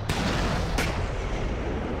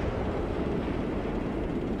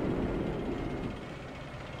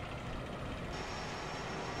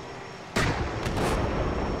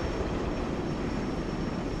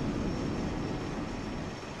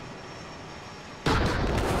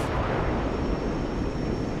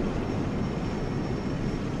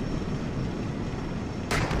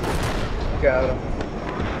 got him.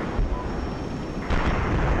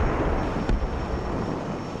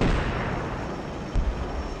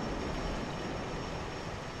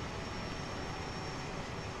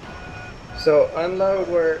 So unload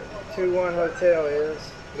where 2-1 Hotel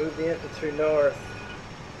is, move the infantry north.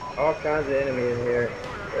 All kinds of enemy in here.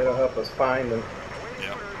 It'll help us find them.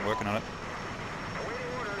 Yeah, I'm working on it.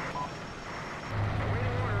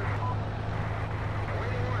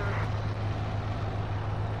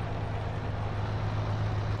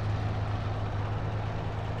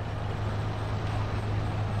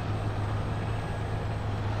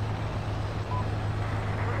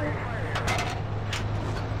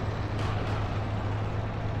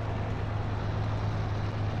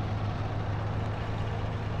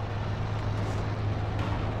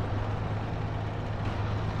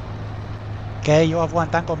 Okay, you have one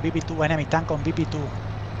tank on BP2, enemy tank on BP2.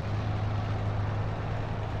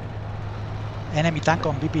 Enemy tank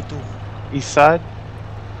on BP2. East side?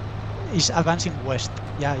 Is advancing west.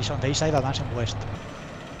 Yeah, he's on the east side advancing west.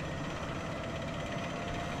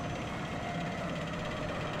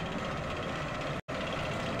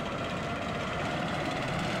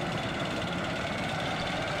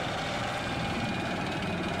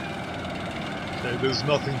 Okay, there's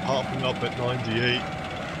nothing popping up at 98.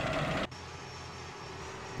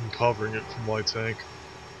 I'm covering it from my tank.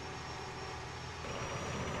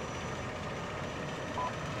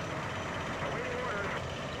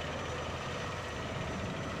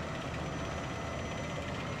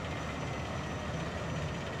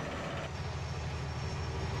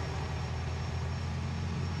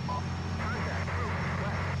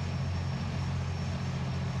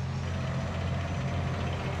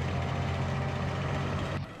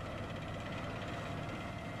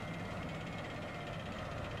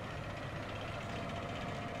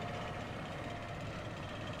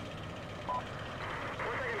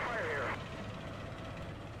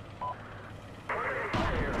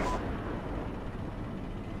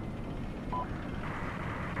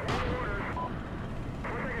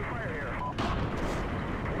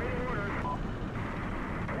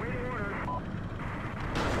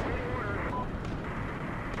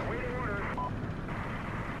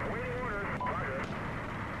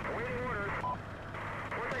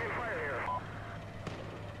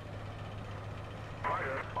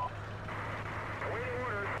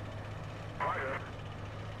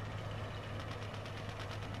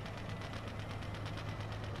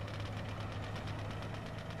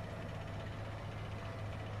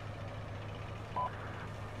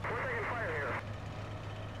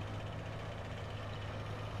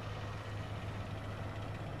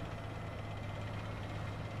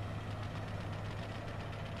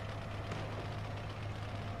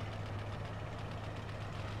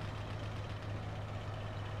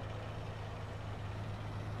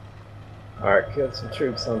 Alright, killed some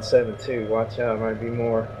troops on 7-2. Watch out, might be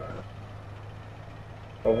more.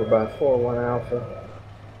 Over by 4-1 Alpha.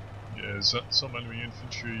 Yeah, some enemy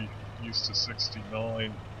infantry used to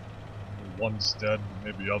 69. One's dead,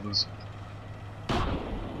 maybe others.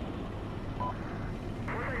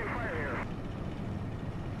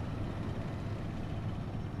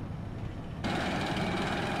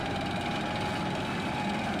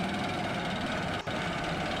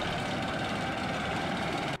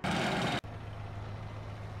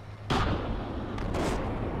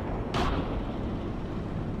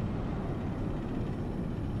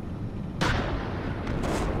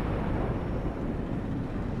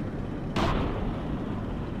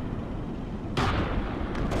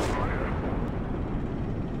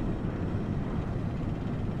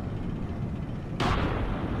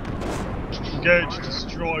 Engage,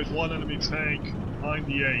 destroyed one enemy tank,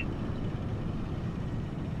 98.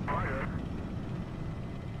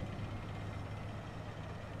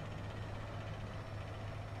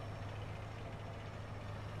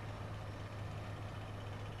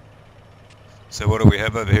 So what do we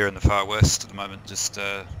have over here in the far west at the moment? Just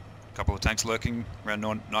a couple of tanks lurking around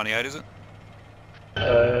 98, is it?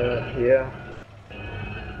 Yeah.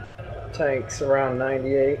 Tanks around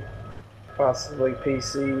 98. Possibly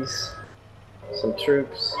PCs. Some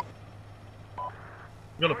troops. I'm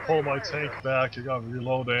gonna pull my tank back, I gotta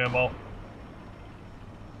reload ammo.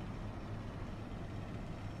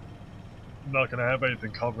 I'm not gonna have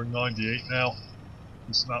anything covering 98 now.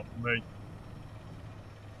 It's not for me.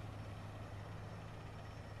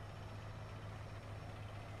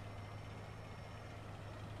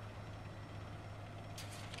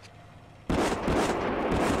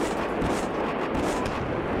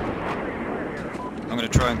 I'm going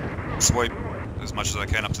to try and sweep as much as I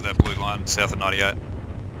can up to that blue line south of 98.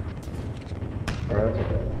 Alright.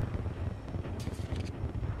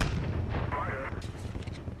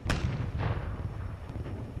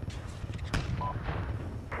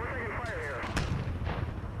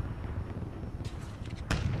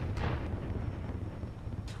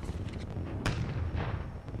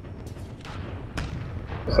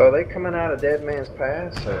 So are they coming out of Dead Man's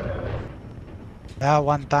Pass? Or? Yeah,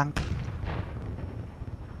 one tank.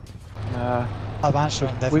 Advance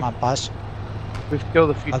on Deathman Pass. We've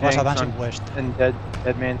killed a few That was tanks advancing west. in Dead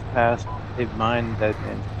Man's Pass. They've mined Dead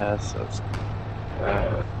Man's Pass, so it's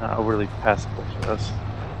not overly passable for us.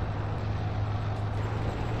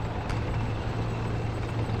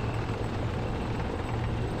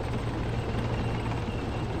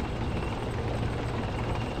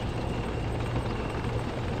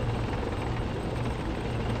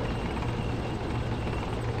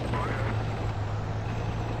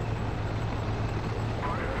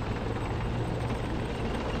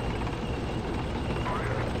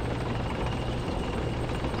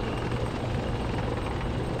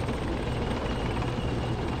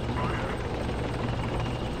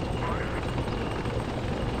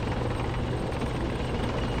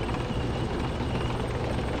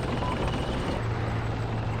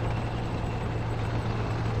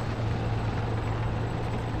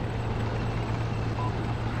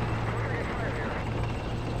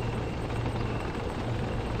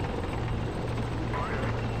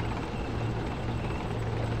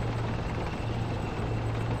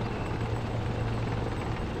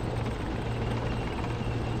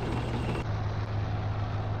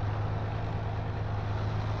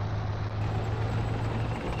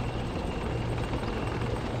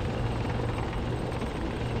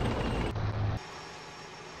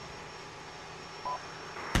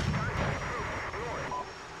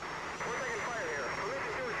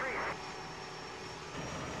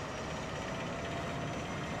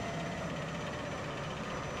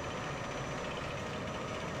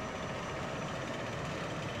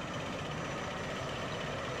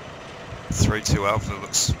 Three 2 Alpha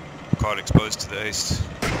looks quite exposed to the east.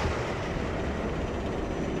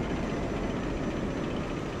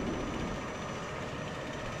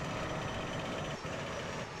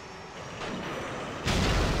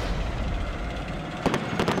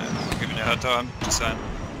 Giving you a hard time, just saying.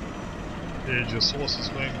 Yeah, your source has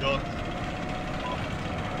been gone.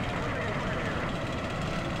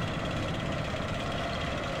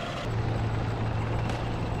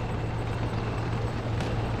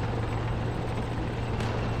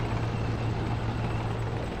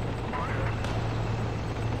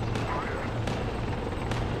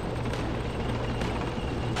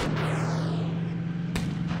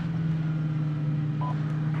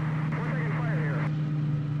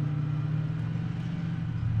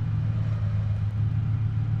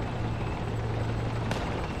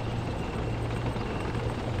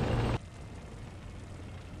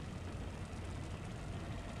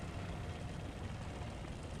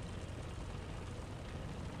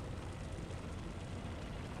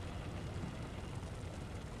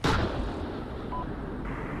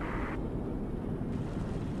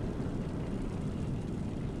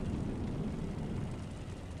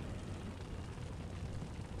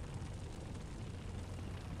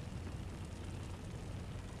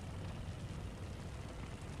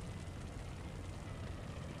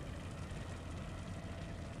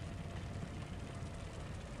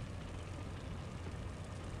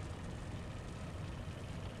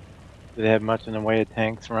 Do they have much in the way of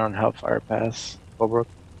tanks around Hellfire Pass, Holbrook?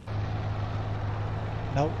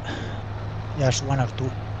 No, just one or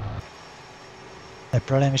two. The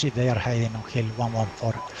problem is if they are hiding on hill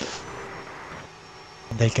 114.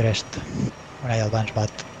 They crest when I advance,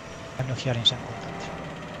 but I'm not hearing some contact.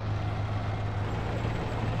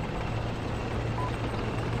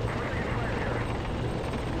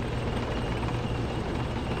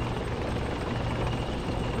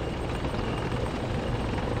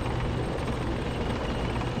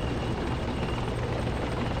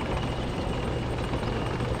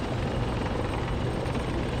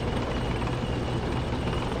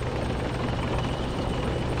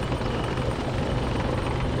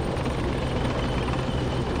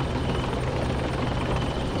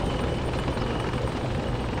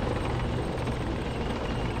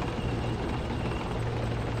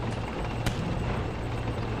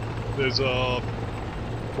 There's a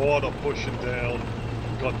border pushing down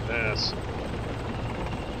Gun Pass.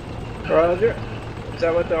 Roger. Is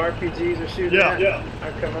that what the RPGs are shooting Yeah, at? yeah.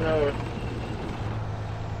 I'm coming over.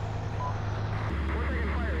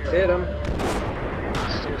 Hit him.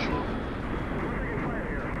 Still shooting.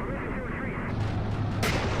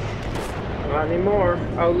 Not anymore.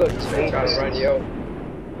 Oh look, they got a radio.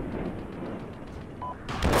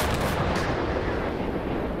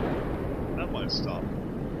 That might stop.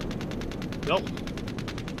 Nope.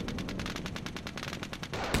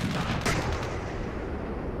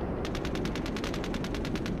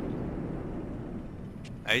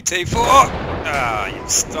 AT4! Ah, you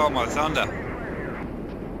stole my thunder.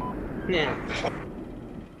 Yeah.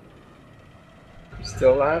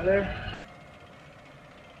 Still alive there?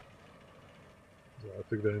 Yeah, I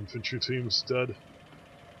think the infantry team's dead.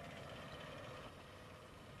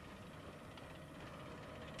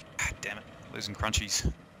 Ah, damn it, losing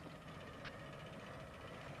crunchies.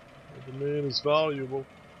 The man is valuable.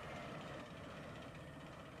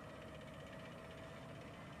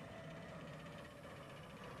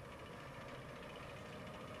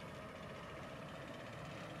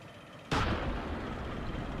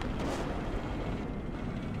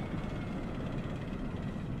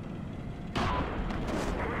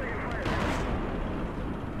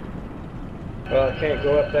 Well, I can't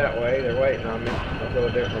go up that way. They're waiting on me. I'll go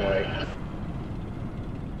a different way.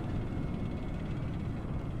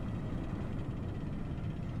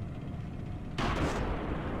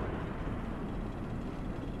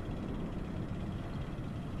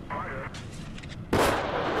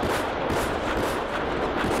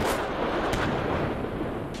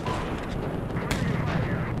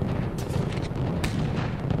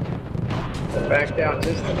 I backed out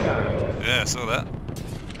just in time. Yeah, I saw that.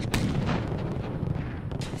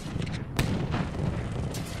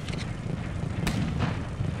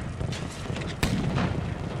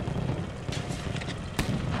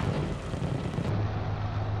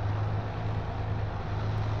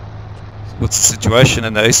 What's the situation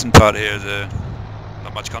in the eastern part here? Is there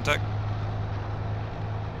not much contact?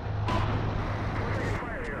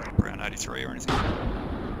 Around 83 or anything?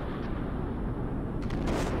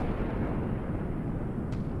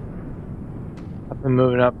 I've been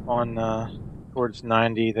moving up on towards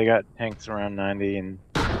 90. They got tanks around 90 and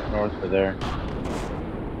north of there.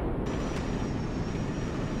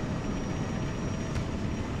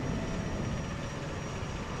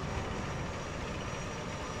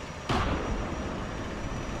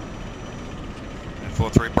 And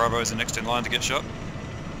 4-3 Bravo is the next in line to get shot.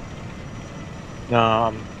 No,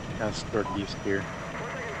 I'm kind of stuck east here.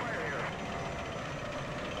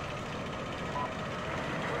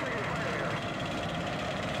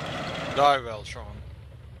 Die well, Sean.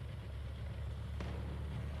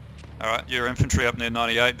 Alright, your infantry up near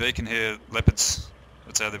 98, they can hear Leopards.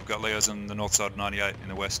 That's how they've got Leos on the north side of 98 in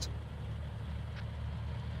the west.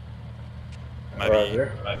 Maybe,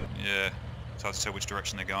 Roger. yeah, it's hard to tell which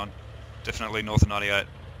direction they're going. Definitely north of 98.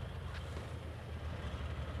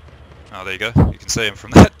 Oh, there you go. You can see him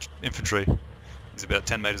from that infantry. He's about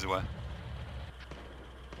 10 metres away.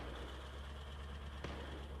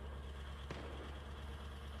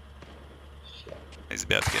 He's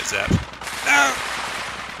about to get zapped. No!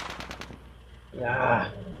 Ah.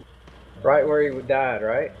 Right where he died,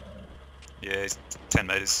 right? Yeah, he's 10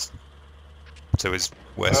 metres to his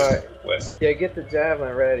west. Alright. West. Yeah, get the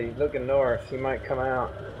javelin ready. Looking north. He might come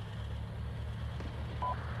out.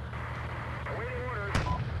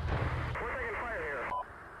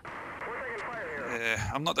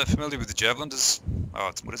 Yeah, I'm not that familiar with the javelin.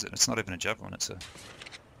 Oh, what is it? It's not even a javelin. It's a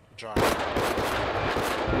Drive. Use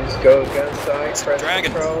go gun sight. It's a Press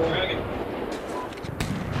dragon. control.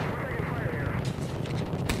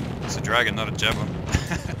 It's a dragon, not a javelin.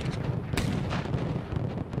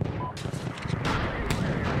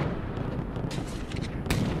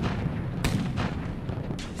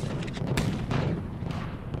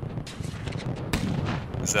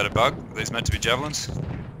 Is that a bug? Are these meant to be javelins?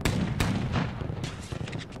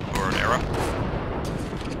 Or an error?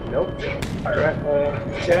 Nope.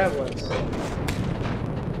 Javelins.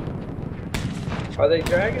 Are they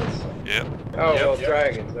dragons? Yep. Oh, well,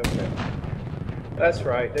 dragons. Okay. That's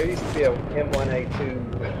right. There used to be a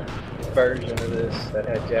M1A2 version of this that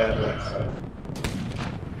had javelins.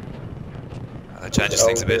 That changes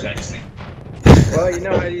things a bit. Well, you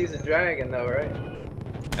know how to use a dragon, though, right?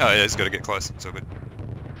 Oh yeah, he's got to get close. It's all good.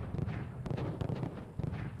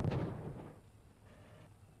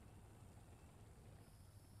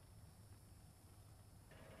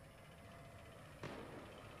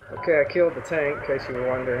 Okay, I killed the tank, in case you were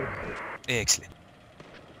wondering. Excellent.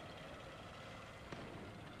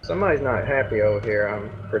 Somebody's not happy over here,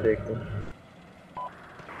 I'm predicting.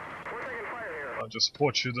 I just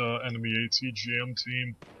butchered the enemy ATGM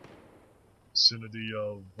team. Vicinity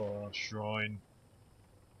of Shrine.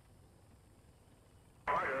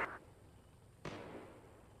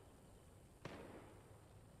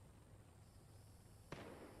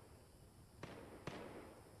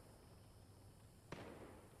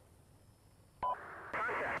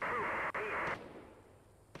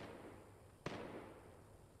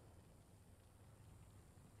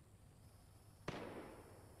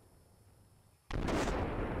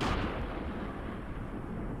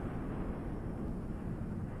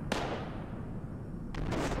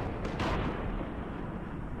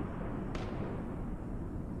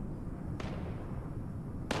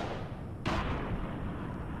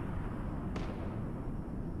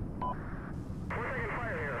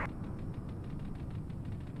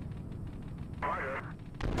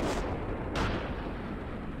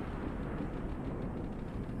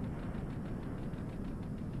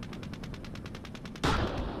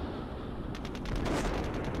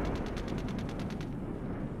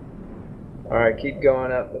 Alright, keep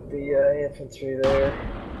going up with the infantry there.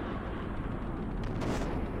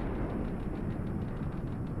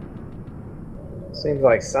 Seems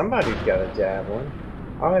like somebody's got a javelin.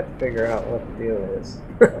 I'll have to figure out what the deal is.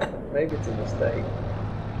 Maybe it's a mistake.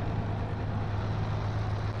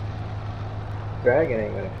 Dragon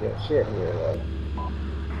ain't gonna kill shit here though.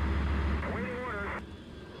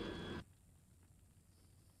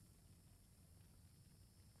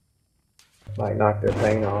 Might knock their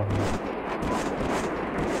paint off.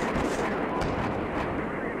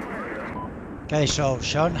 Okay, so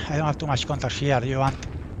Sean, I don't have too much contact here. Do you want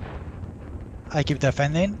I keep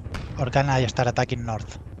defending, or can I start attacking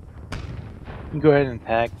north? You can go ahead and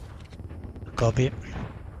attack. Copy.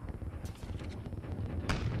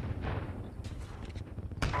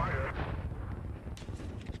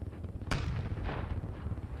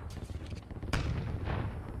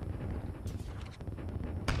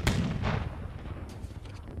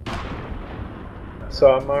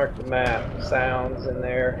 So I marked the map, sounds in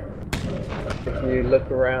there. If you look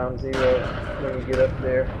around zero when you get up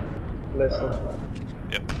there, listen.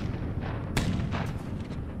 Yep.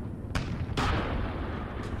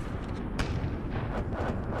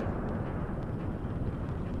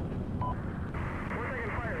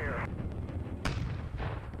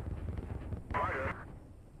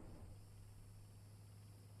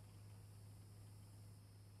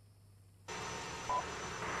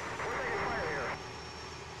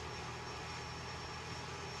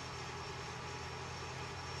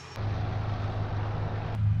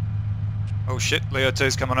 Oh shit, Leo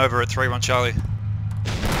 2's coming over at 3-1 Charlie.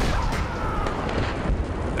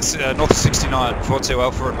 That's north of 69, 4-2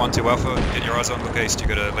 Alpha and 1-2 Alpha. Get your eyes on, look east, you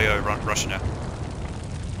got a Leo rushing now.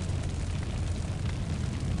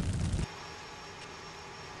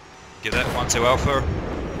 Get that, 1-2 Alpha.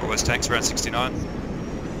 All those tanks around 69.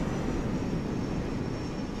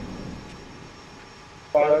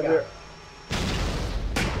 Roger.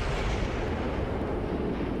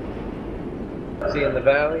 Is he in the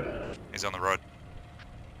valley? He's on the road.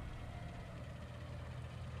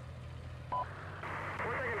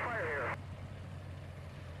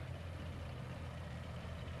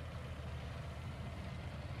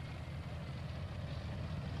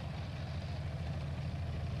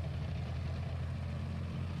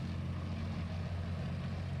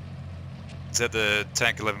 Is that the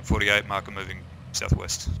tank 1148 marker moving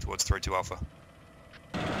southwest towards 3-2 Alpha?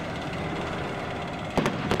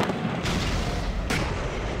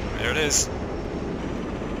 There it is.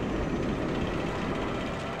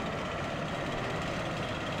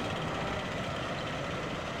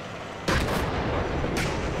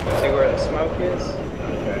 See where the smoke is?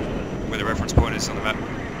 Okay. Where the reference point is on the map.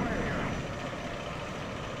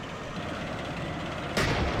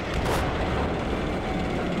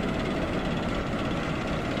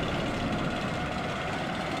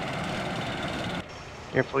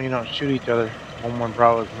 Careful you don't shoot each other. 1-1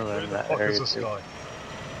 Bravo's moving Where in the that fuck area is this too. guy?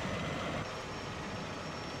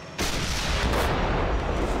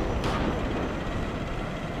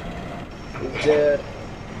 He's dead.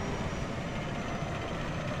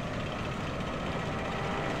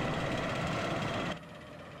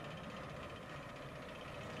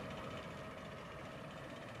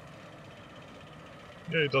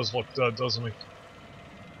 Yeah, he does look dead, doesn't he?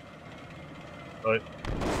 Right.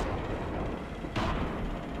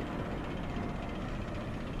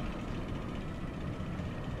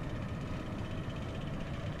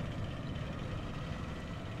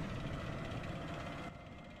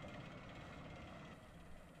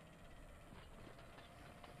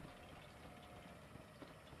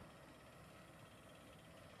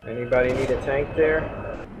 Anybody need a tank there?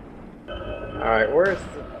 Alright, where's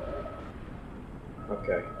the...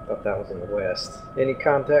 Okay, thought that was in the west. Any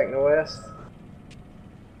contact in the west?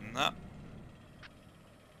 No.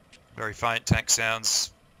 Very faint tank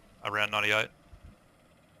sounds around 98.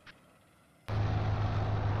 Uh,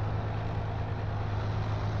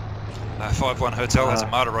 5-1 Hotel has a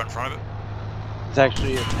martyr right in front of it. It's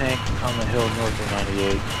actually a tank on the hill north of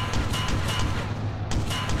 98.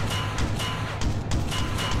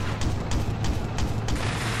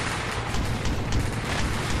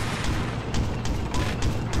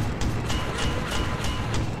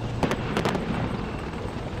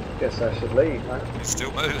 Guess I should leave, huh? It's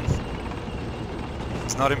still moving.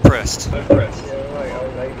 It's not impressed. Yeah, like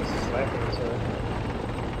old ladies slapping each other.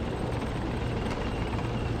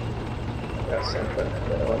 Got something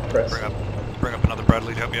that'll impress Bring up another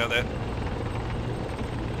Bradley to help you out there.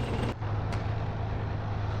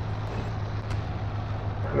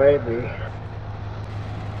 Maybe.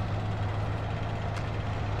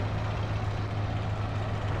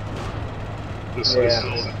 This Yeah. is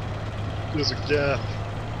still there's a gap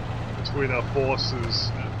between our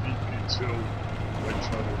forces and BP2 they're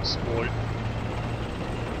trying to exploit.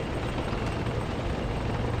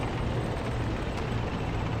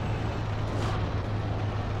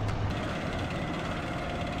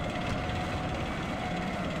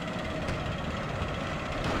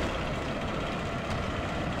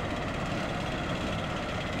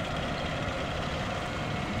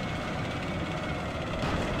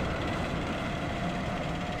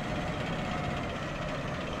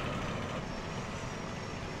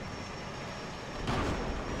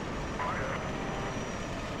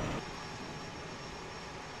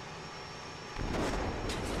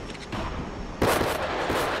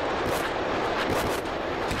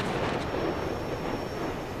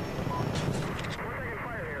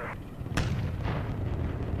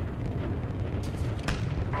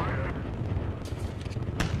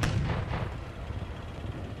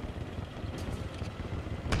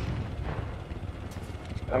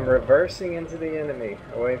 I'm reversing into the enemy,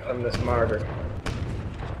 away from this martyr.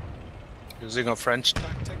 Using a French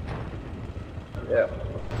tactic? Yeah.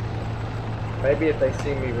 Maybe if they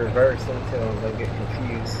see me reverse into them, they'll get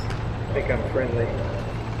confused. Think I'm friendly.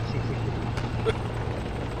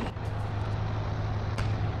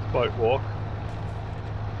 Fight walk.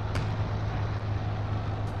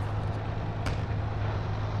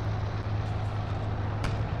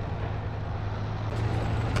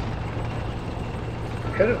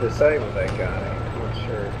 Could have disabled that guy. I'm not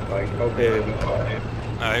sure. Like, hopefully he caught.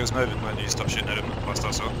 No, he was moving when you stopped shooting at him last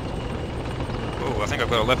I saw. Oh, I think I've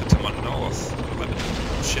got a leopard to my north. A leopard.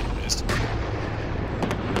 Oh, shit, missed.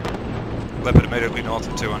 Leopard immediately north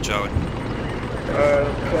of 2 on Charlie.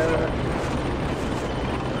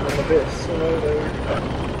 I'm a bit slow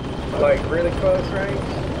there. Like, really close range?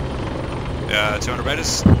 Yeah, 200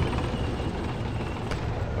 meters.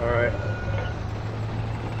 Alright.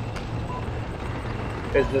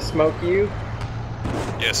 Is the smoke you?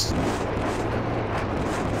 Yes. I'm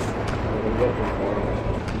looking for him.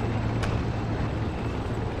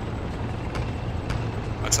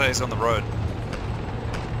 I'd say he's on the road.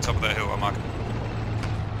 Top of that hill, I'll mark him.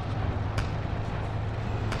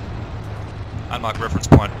 Unmarked reference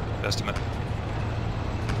point, estimate.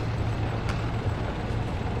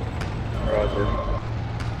 Roger.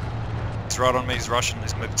 It's right on me, he's Russian,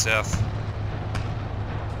 he's moving south.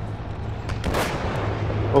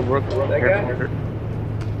 Over That guy?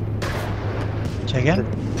 Say again?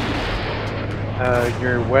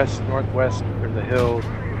 You're west, northwest of the hill.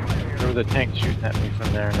 There was a tank shooting at me from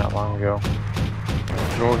there not long ago.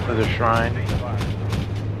 North of the shrine.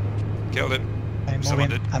 Killed him. I'm Someone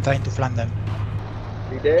moving. did. I'm trying to flank them.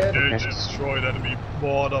 He dead? They just destroyed enemy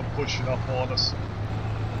mortar pushing up on us.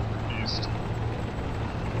 East.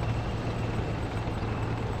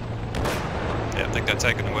 Yeah, I think they're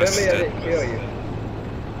taking the Tell west me I instead. didn't kill you.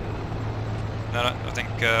 No, I think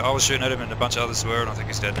I was shooting at him and a bunch of others were, and I think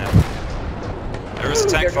he's dead now. There is a Ooh,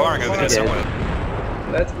 tank they're firing going over there for it. somewhere.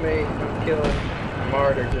 That's me. I'm killing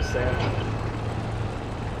Martyr just then.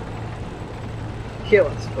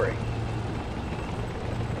 Killing spree.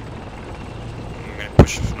 I'm going to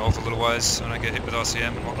push north a little ways so I don't get hit with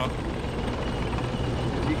ICM and whatnot.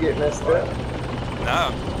 Did you get messed up?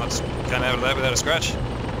 No, I just came out of that without a scratch.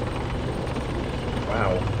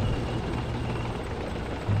 Wow.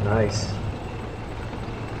 Nice.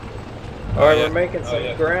 Alright, yeah. we're making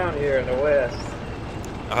some ground here in the west.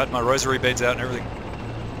 I had my rosary beads out and everything.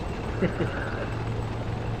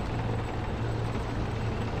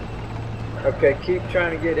 Okay, keep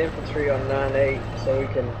trying to get infantry on 9-8 so we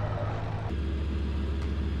can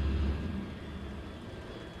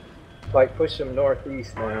like push them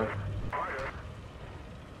northeast now.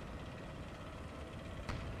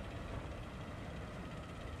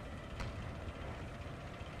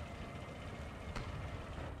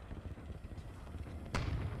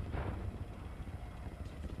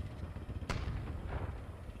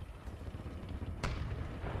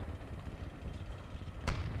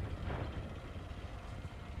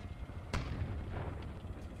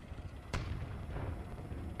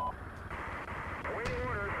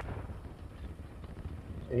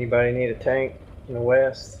 Anybody need a tank in the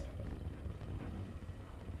west?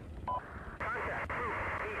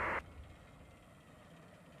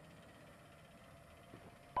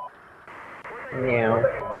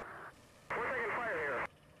 Meow.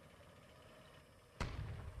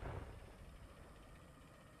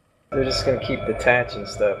 They're just gonna keep detaching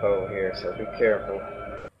stuff over here, so be careful.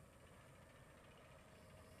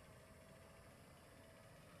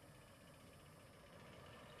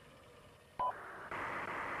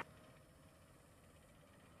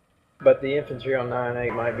 But the infantry on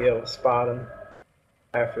 9-8 might be able to spot them.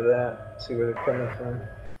 after that. See where they're coming from.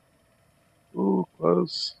 Ooh,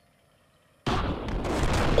 close. Yeah,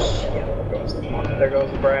 there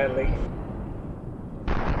goes the Bradley.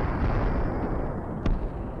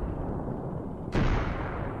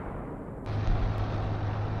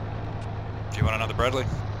 Do you want another Bradley?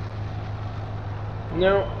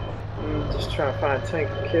 No, I'm just trying to find a tank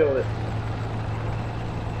that killed it.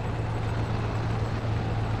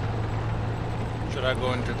 Should I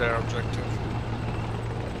go into their objective?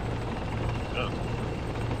 Yeah.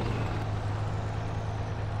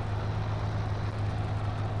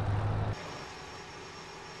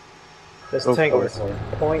 This Go tank for was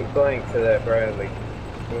it. point blank to that Bradley.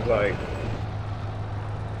 It was like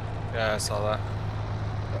Yeah, I saw that.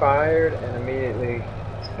 fired and immediately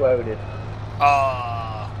exploded.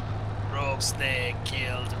 Ah, Rogue Snake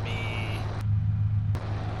killed me.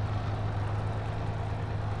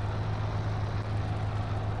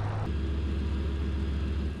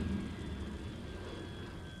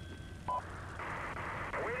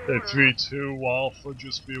 Hey, 3-2 Alpha,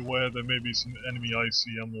 just be aware there may be some enemy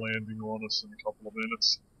ICM landing on us in a couple of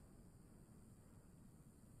minutes.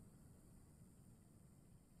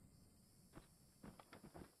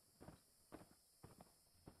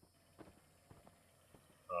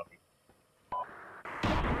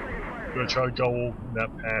 Gonna try to go in that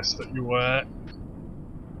pass that you were at.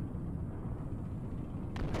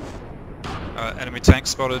 Enemy tank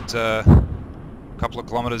spotted a couple of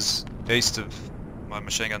kilometers east of my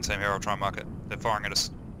machine gun team here. I'll try and mark it. They're firing at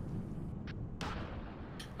us.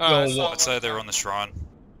 I No, saw I'd say one they're tank. on the shrine.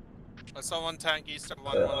 I saw one tank east of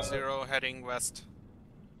 110 heading west.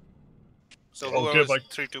 So Oh, whoever's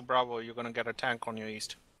Gib, 3-2 Bravo, you're gonna get a tank on your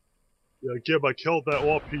east. yeah, Gib, I killed that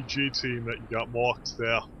RPG team that you got marked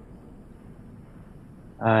there.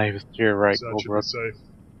 He was to your right, So that should be Goldbrook. safe.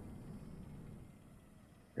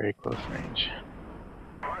 Very close range.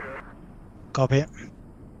 Copy.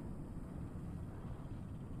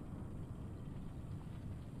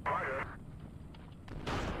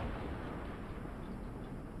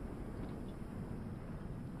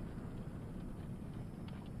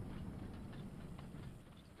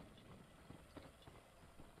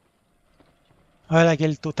 Well, I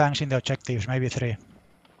killed 2 tanks in the objectives, maybe 3.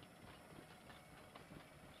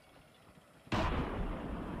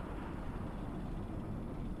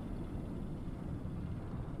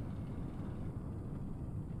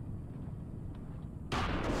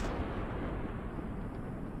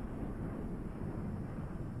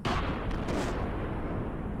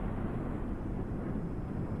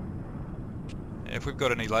 If we've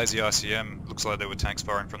got any lazy ICM, looks like there were tanks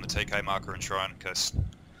firing from the TK marker and shrine, in case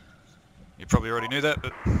you probably already knew that,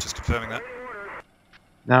 but just confirming that.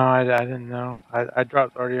 No, I didn't know. I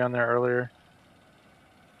dropped already on there earlier.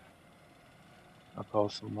 I'll call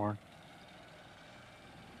some more.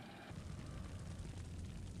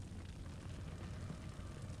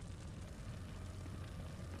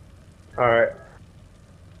 Alright.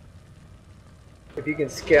 If you can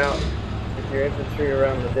scout with your infantry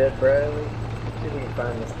around the dead Bradley, see if we can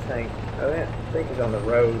find this tank. I think he's on the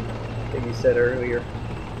road that you said earlier.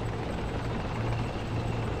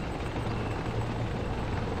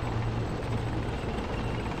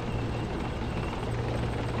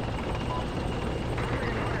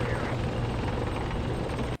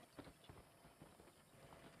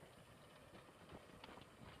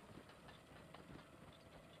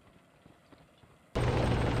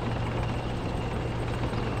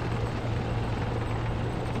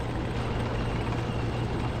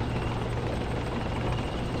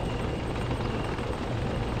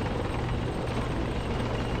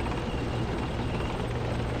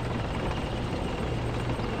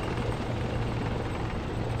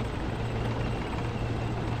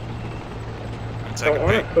 Take Don't a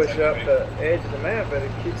want peek. to push up the edge of the map, but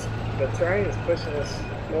it keeps the terrain is pushing us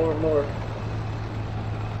more and more.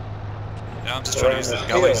 Yeah, I'm just trying to use the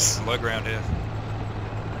gullies, the low ground here.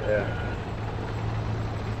 Yeah.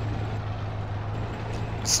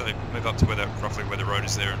 So move up to where that, roughly where the road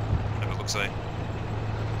is there, and have a look, see.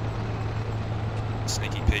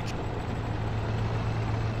 Sneaky peek.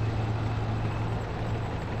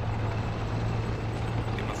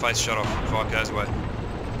 Get my face shot off 5 k's away.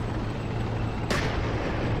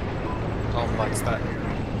 Tom likes that.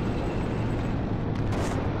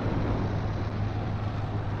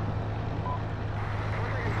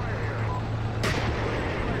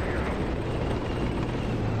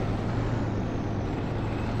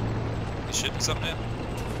 You shooting something now?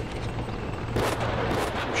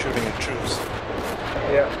 I'm shooting at troops.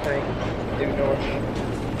 Yeah, tank. Due north.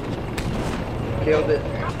 Killed it.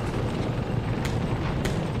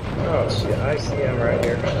 Oh shit, I see him right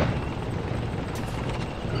here.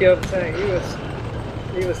 killed the tank.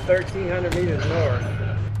 He was 1,300 meters north.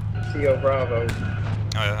 CO Bravo. Oh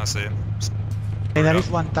yeah, I see him. Hey, there is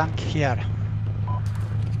one tank here.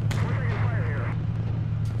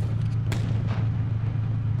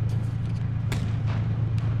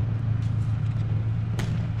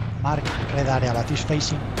 Mark red area, but is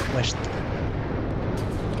facing west.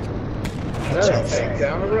 Another tank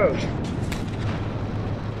down the road.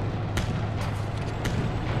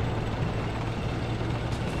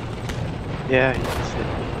 Yeah, you can see it.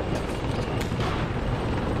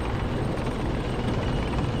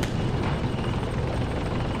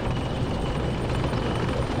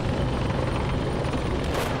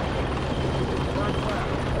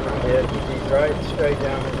 Yeah, he's right straight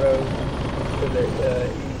down the road to the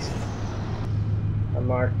east. I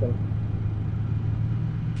marked them.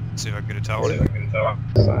 See if I can get a tower. Side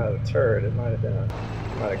of the turret, it might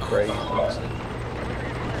have grazed.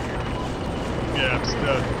 Yeah, it's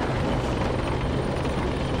dead.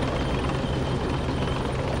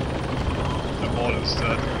 The ball is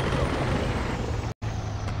dead.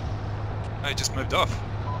 Oh, he just moved off.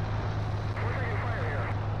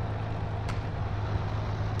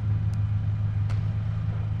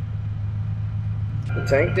 The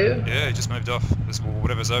tank did? Yeah, he just moved off. This,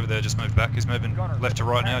 whatever's over there just moved back. He's moving left to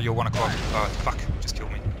right now. You're 1 o'clock. Oh, fuck. Just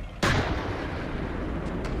killed me.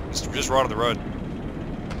 Just right on the road.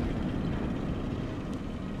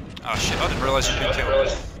 Oh shit, I didn't realise you'd been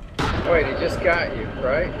killed. Wait, he just got you,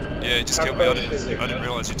 right? Yeah, he just How killed me. I close is he? didn't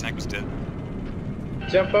realise your tank was dead.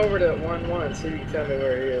 Jump over to 1-1, see if you can tell me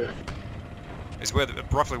where he is. It's where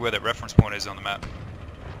roughly where that reference point is on the map.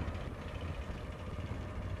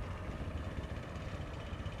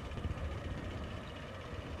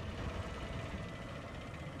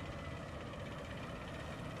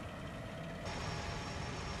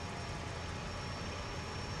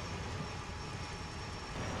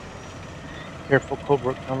 Careful,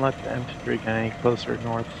 Colbrook, don't let the infantry get any closer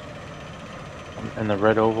north. And the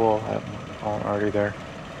red oval, I'm already there.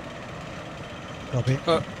 Copy.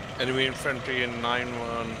 Enemy infantry in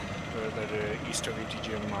 9-1, the east of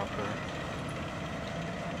ETGM marker.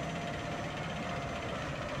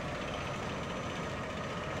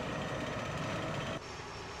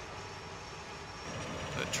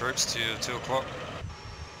 Troops to 2 o'clock.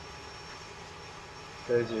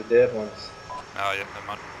 Those are your dead ones. Oh yeah, never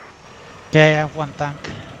mind. Okay, I have one tank.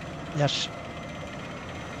 Yes.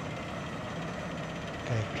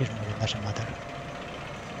 Okay, he's moving, doesn't matter.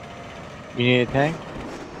 You need a tank?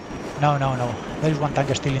 No. There is one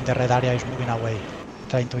tank still in the red area, he's moving away.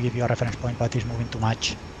 Trying to give you a reference point, but he's moving too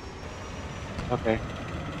much. Okay.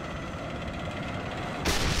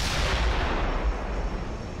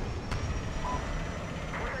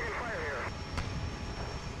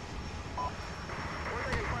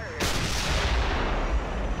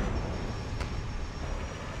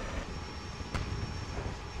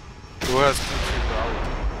 Who has Q3 Bravo?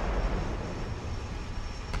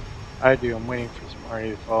 I do, I'm waiting for some arty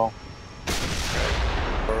to fall.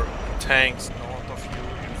 Or tanks north of you,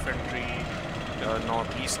 infantry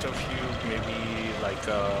northeast of you, maybe like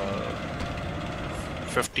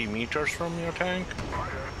 50 meters from your tank?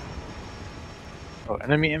 Oh,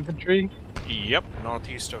 enemy infantry? Yep,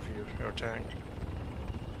 northeast of you, your tank.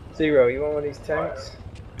 Zero, you want one of these tanks?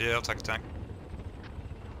 Yeah, I'll take a tank.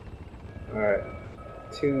 Alright.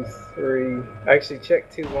 2, 3. Actually,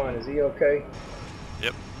 check 2-1. Is he okay?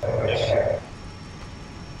 Yep. Oh, shit.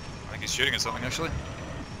 I think he's shooting at something actually.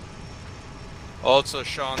 Also,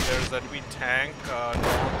 Sean, there's that enemy tank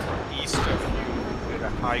northeast of you at a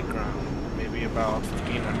high ground, maybe about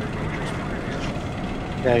 1,500 meters from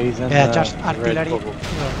you. Yeah, he's in Yeah, the just red artillery to bubble.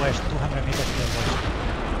 the west, 200 meters to the west.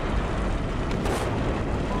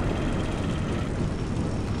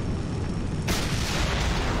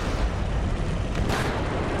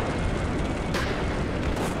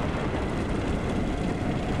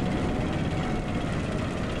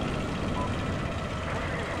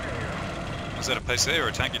 Was that a PC or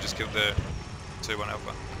a tank you just killed there? 2-1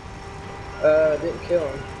 Alpha. Didn't kill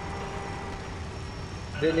him.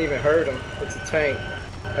 Didn't even hurt him. It's a tank.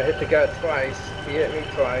 I hit the guy twice. He hit me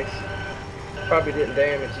twice. Probably didn't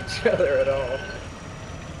damage each other at all.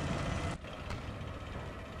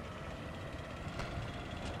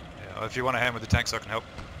 Yeah, if you want a hand with the tanks I can help.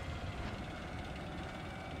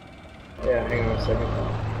 Yeah, hang on a second.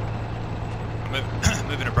 I'm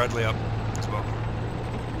moving a Bradley up as well.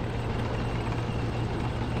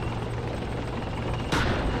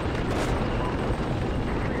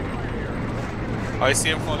 I see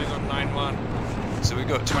him falling on 9-1. So we've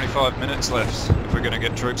got 25 minutes left. If we're going to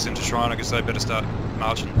get troops into Shrine, I guess they better start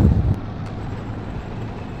marching.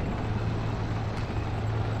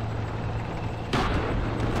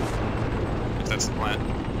 That's the plan.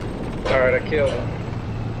 Alright, I killed him.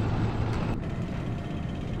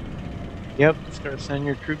 Yep, start sending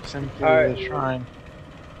your troops into Alright. the shrine.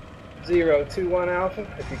 021 Alpha,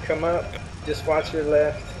 if you come up, just watch your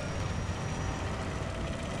left.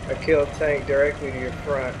 I killed tank directly to your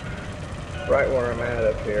front. Right where I'm at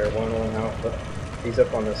up here, 11 Alpha. He's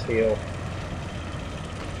up on this hill.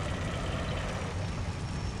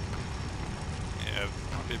 Yeah,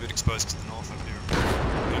 might be a bit exposed to the north up here.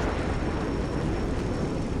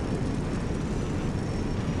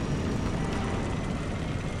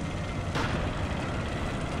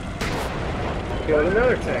 Killed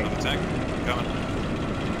another tank. Another tank coming.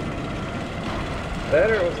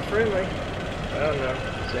 That or was a friendly. I don't know.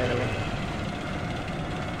 It's the enemy.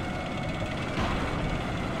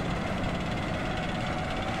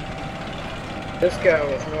 This guy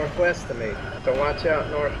was northwest of me, so watch out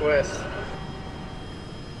northwest.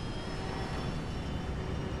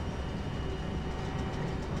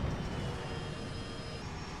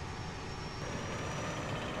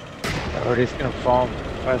 Already it's gonna fall in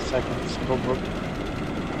 5 seconds. Cobra.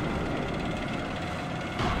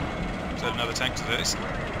 Is that another tank to the east?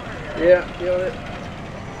 Yeah, killed it.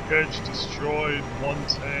 Edge destroyed, 1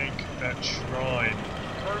 tank at shrine.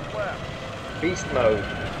 Turn left. Beast mode.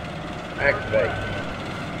 Activate.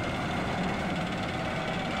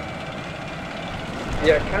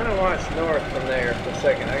 Yeah, kind of watch north from there for a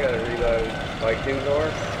second. I gotta reload. Like, due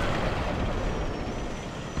north.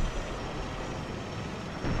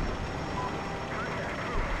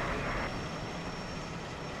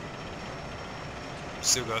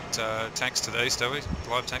 Still got tanks to the east, are we?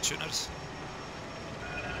 Live tanks shooting at us?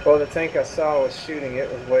 Well, the tank I saw was shooting.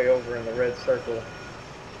 It was way over in the red circle.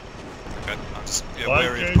 Okay, I'm just Live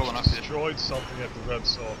wary of gauge pulling up here. destroyed something at the red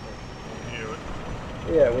circle. Don't hear it.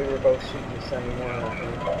 Yeah, we were both shooting the same one, I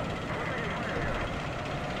think.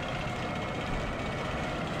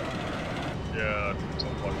 Yeah, I think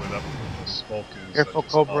something like where that smoke is. Careful, that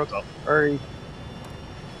just Cobra. popped up. Hurry.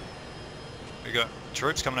 We got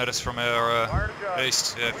troops coming at us from our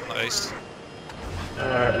east. Yeah, from the east.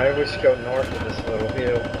 Alright, maybe we should go north of this little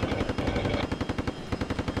hill.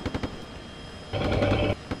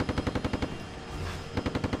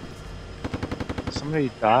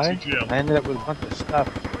 Somebody died? TGM. I ended up with a bunch of stuff.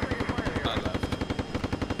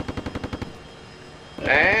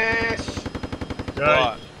 Ash!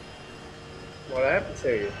 Okay. What happened to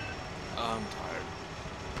you? I'm tired.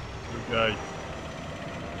 Okay.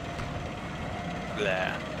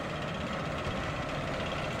 Blah.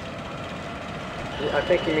 I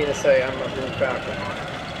think you mean to say I'm a Blue Falcon.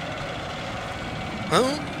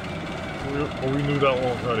 Huh? Well, we knew that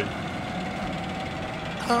one already.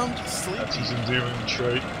 I'm just That's sleepy. his endearing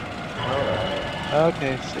trait. Alright.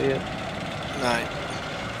 Okay, see it. Night.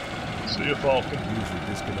 See you, Falcon. User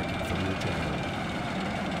disconnected from your channel.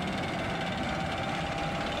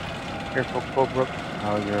 Careful, Cobra.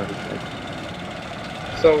 Oh, you're already dead.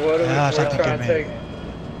 So what do we, Yeah, we're something trying to came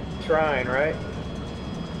take Shrine, right?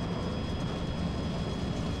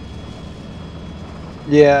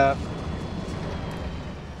 Yeah.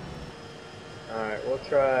 Alright, we'll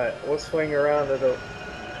try it. We'll swing around to the...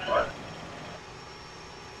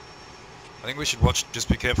 I think we should watch, just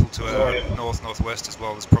be careful to our north-northwest as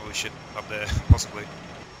well. There's probably shit up there, possibly.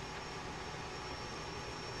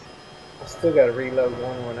 I still gotta reload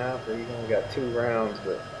one out there. You only got 2 rounds,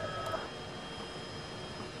 but...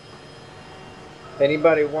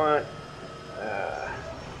 Anybody want...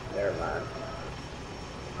 never mind.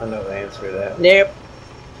 I know the answer to that. Nope.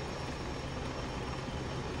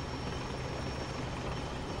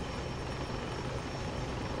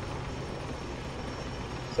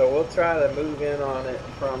 So we'll try to move in on it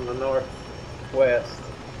from the northwest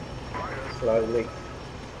slowly.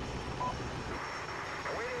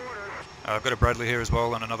 I've got a Bradley here as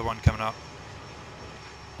well, and another one coming up.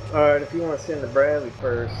 Alright, if you want to send the Bradley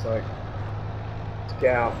first, like,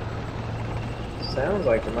 scout. Sounds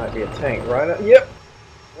like there might be a tank right up. Yep!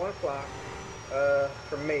 1 o'clock.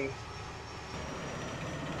 From me.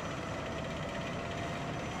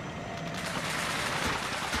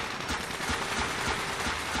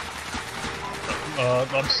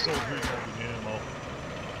 I'm still reloading ammo.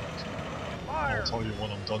 I'll tell you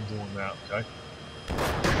when I'm done doing that, okay?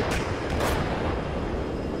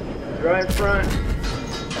 Right in front.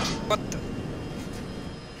 What the?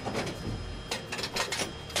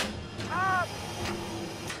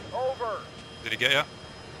 Over. Did he get you?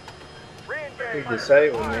 He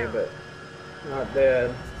disabled me, but not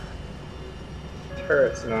dead.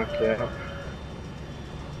 Turret's knocked out.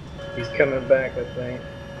 He's coming back, I think.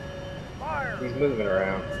 He's moving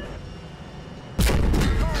around.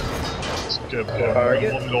 Let's get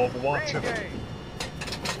Target. one to overwatch him.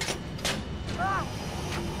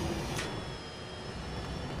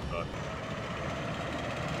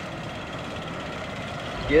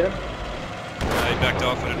 Get him? He backed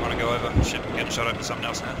off, I didn't want to go over. Shit, I'm getting shot at with something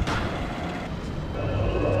else now.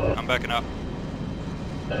 I'm backing up.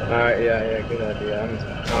 Alright, yeah, good idea. I'm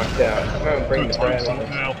knocked out. I'm gonna bring the Bradley.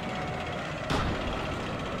 Now.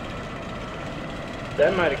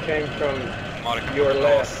 That might have came from Might have come your from the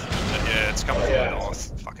left. north. Yeah, it's coming from Yeah. the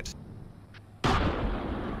north. Fuck it.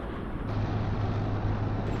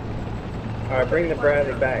 Alright, bring the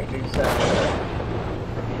Bradley back. Do south.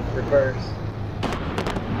 Reverse.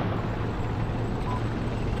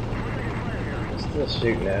 They're still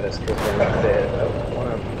shooting at us because we're not dead. Oh, one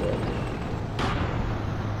of them dead.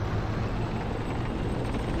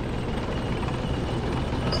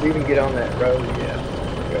 Steven, get on that road. Yeah.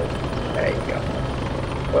 There you go.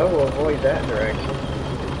 Well, we'll avoid that direction.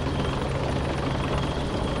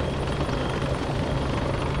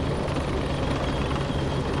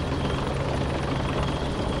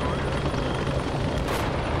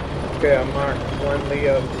 Okay, I marked 1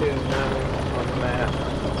 Leo 2 now on the map.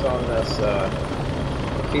 It's on this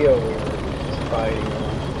field we were just fighting on.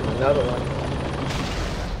 Another one.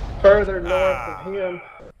 Further north of him.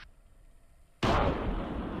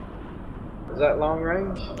 Is that long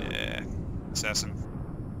range? Yeah. Assassin.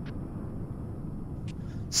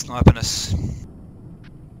 Sniping us.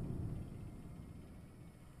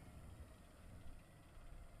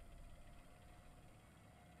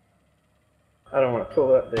 I don't want to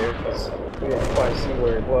pull up there because we didn't quite see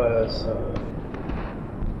where it was, so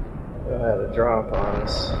they'll have a drop on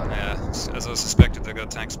us. Yeah, as I suspected, they got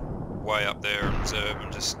tanks way up there in reserve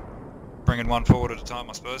and just bringing one forward at a time,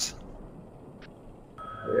 I suppose.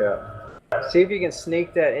 Yeah. See if you can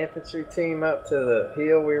sneak that infantry team up to the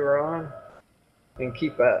hill we were on and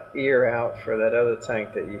keep an ear out for that other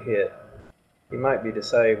tank that you hit. He might be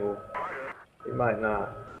disabled. He might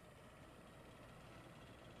not.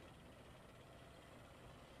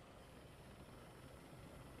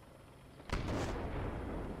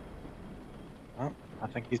 Oh, I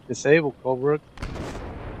think he's disabled, Colbrook.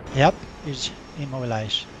 Yep, he's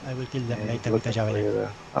immobilized. I will kill them Yeah, he's later with the looking for you javelin.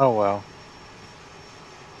 there. Oh well.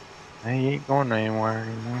 He ain't going anywhere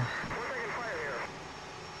anymore.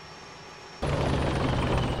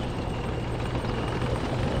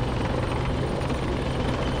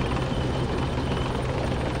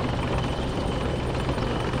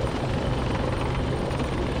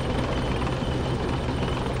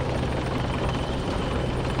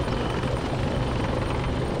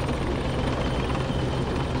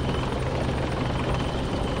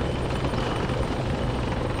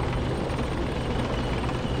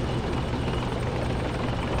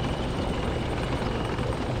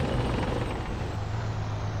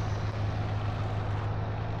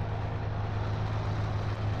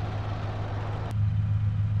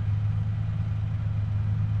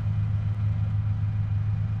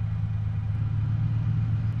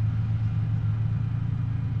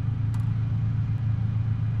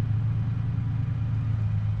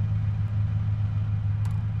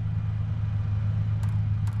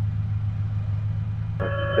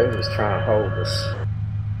 They're just trying to hold us.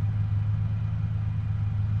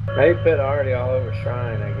 Maybe put already all over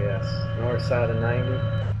Shrine, I guess. North side of 90.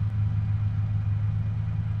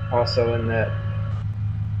 Also in that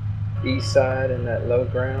east side in that low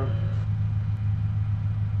ground.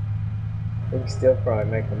 We can still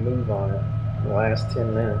probably make a move on it in the last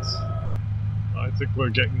 10 minutes. I think we're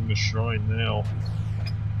getting the shrine now.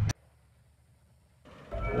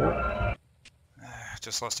 Yep.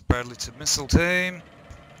 Just lost a Bradley to missile team.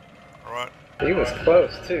 Alright. He was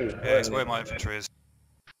close too. Yeah, it's wasn't where he? my infantry is.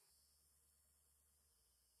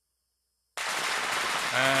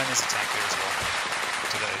 And there's a tank there as well.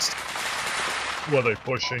 To the east. Were they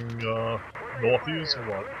pushing northeast or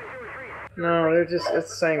what? No, they're just, it's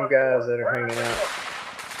the same guys that are hanging out.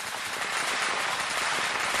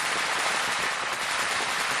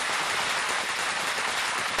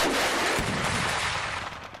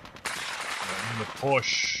 In the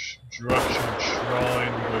push direction shrine,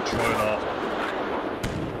 I'm gonna try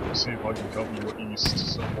to see if I can cover you east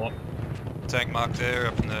somewhat. Tank mark there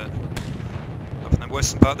up in the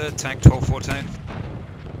western part there, tank 1214.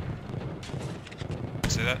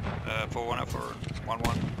 See that? 4-1 up for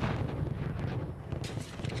 1-1.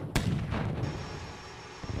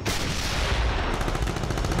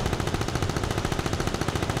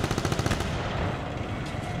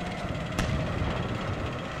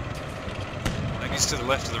 I think he's to the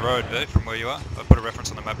left of the road there from where you are. I put a reference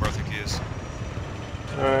on the map where I think he is.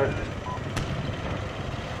 Alright.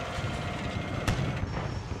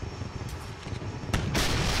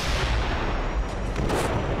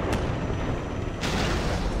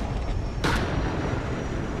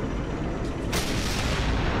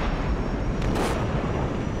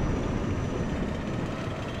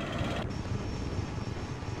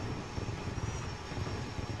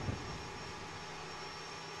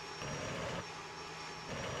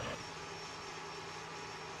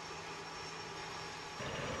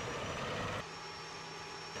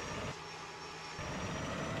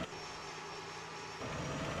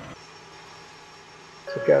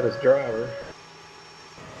 Took out his driver.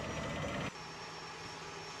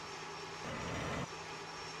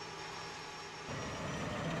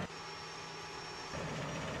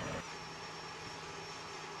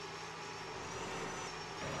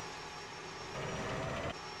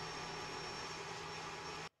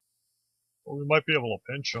 Well, we might be able to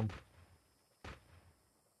pinch him.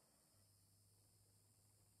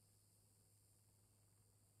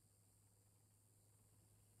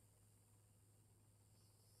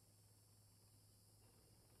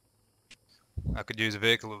 I could use a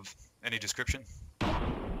vehicle of any description.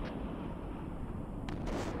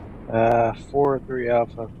 4-3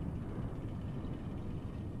 Alpha.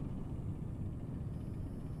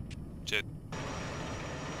 Jet.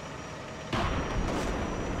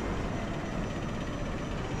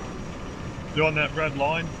 You on that red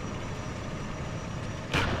line?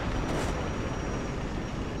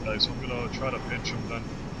 Okay, so I'm gonna try to pinch him then.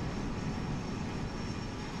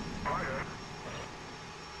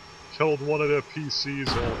 Killed one of their PCs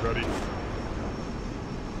already.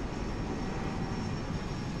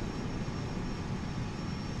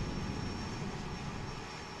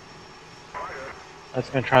 I was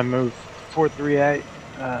gonna try and move 438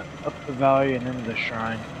 up the valley and into the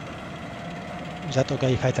shrine. Is that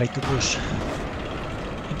okay if I try to push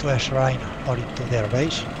into a shrine or into their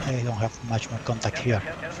base? I don't have much more contact here.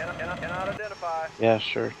 Cannot identify. Yeah,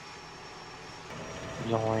 sure.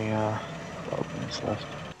 There's only 12 minutes left.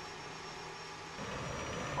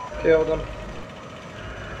 Killed him.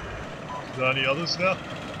 Is there any others there?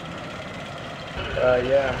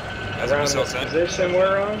 Yeah. As a Around result, this then. position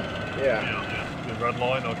we're on? Yeah. Yeah. The red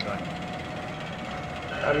line? Okay.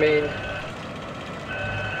 I mean,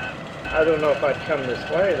 I don't know if I'd come this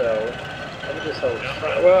way though. I would just hold.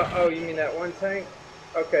 Well, oh, you mean that one tank?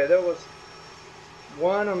 Okay, there was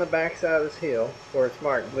one on the backside of this hill where it's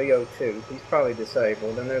marked Leo 2. He's probably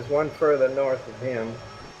disabled. And there's one further north of him.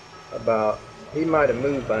 About, he might have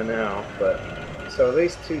moved by now, but so at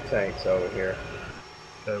least 2 tanks over here.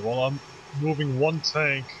 Okay, well I'm moving one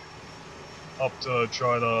tank up to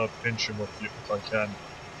try to pinch him if I can.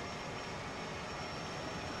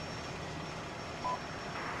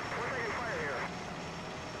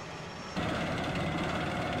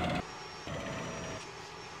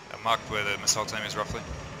 Marked where the missile team is roughly.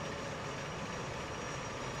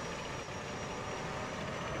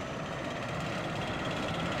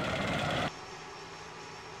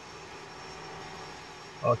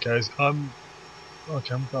 Okay, I'm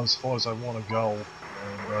going as far as I want to go,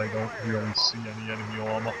 and I don't really see any enemy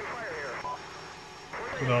armor.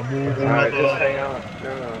 Gonna move Alright, just another. hang on. No,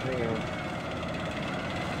 hang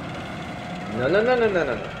on.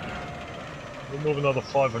 No. We'll move another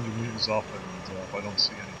 500 meters up, and if I don't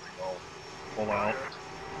see anything, I'll pull out.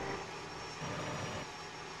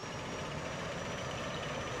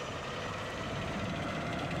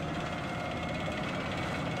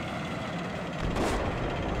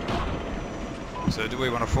 So do we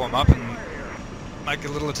want to form up and make a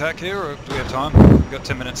little attack here, or do we have time? We've got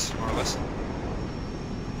 10 minutes, more or less.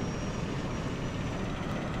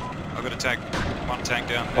 I've got a tank, one tank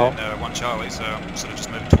down and one Charlie, so I'm sort of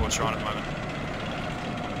just moving towards Shrine at the moment.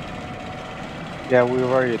 Yeah, we've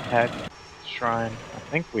already attacked Shrine. I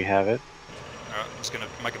think we have it. Alright, I'm just going to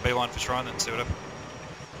make a beeline for Shrine and see what happens.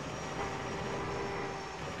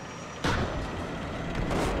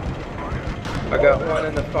 I got one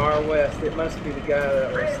in the far west. It must be the guy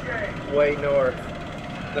that was way north.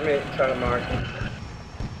 Let me try to mark him.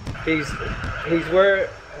 He's where.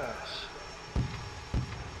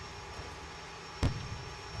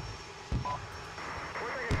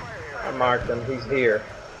 I marked him. He's here.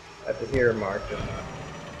 At the here marked him.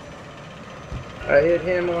 I hit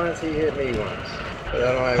him once. He hit me once. But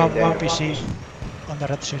I don't have Have any one damage. PC on the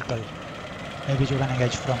red circle. Maybe you can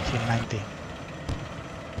engage from hill 90.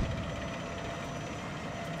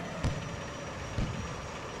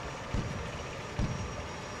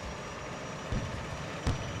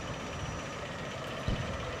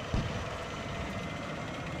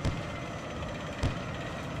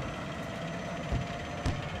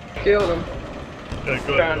 Killed him. Okay,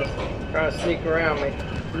 good. Trying to sneak around me.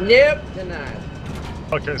 Nope, denied.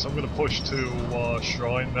 Okay, so I'm gonna push to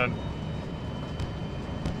Shrine then.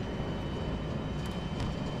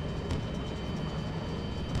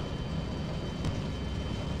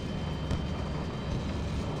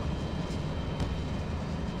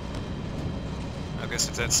 I guess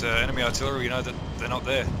if that's enemy artillery, you know that they're not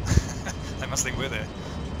there. They must think we're there.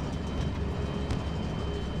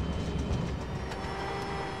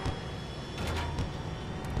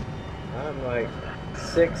 I'm like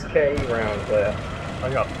 6K rounds left. I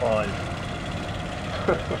got 5.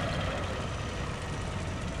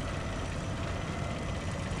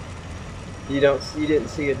 You didn't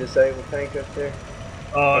see a disabled tank up there?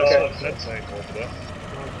 I Okay. saw a dead tank over there.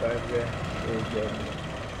 Okay, yeah. There you go.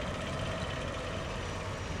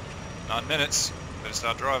 9 minutes. Better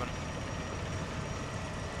start driving.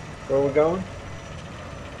 Where are we going?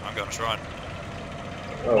 I'm going to try.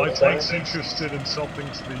 Oh, My it's tank's down? interested in something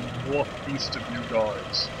to the northeast of you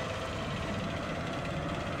guys.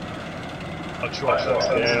 Not sure if that's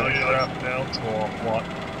Yeah. how you wrap it down to or what.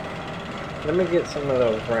 Let me get some of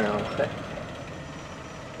those rounds.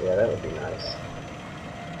 Yeah, that would be nice.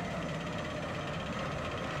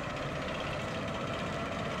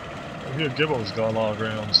 I hear Gibbo's got a lot of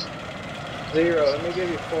rounds. 0, let me give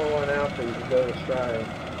you 4-1 Alpha. You can go to Shrine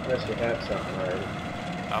unless you have something already.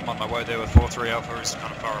 I'm on my way there with 4-3 Alpha. It's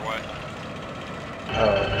kind of far away.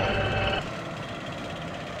 Oh.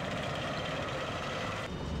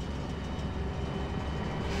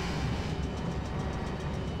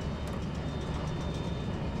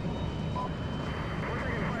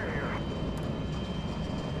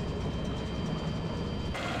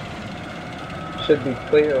 Should be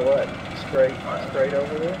clear, what? Straight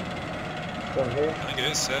over there? From here? I think it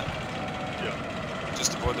is, yeah. Yeah.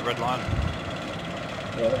 Just avoid the red line.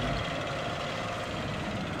 Yeah.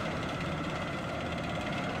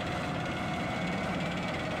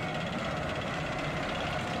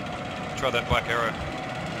 Try that black arrow.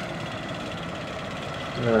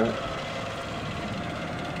 Alright.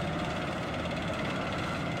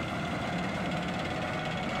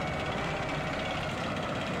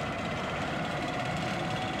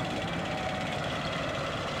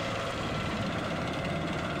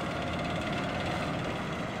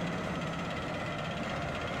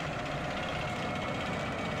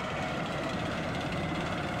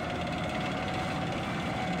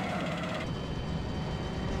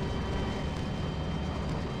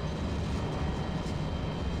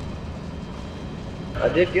 I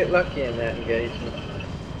did get lucky in that engagement.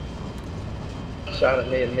 Shot at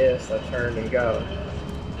me and missed. I turned and got him.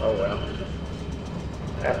 Oh well.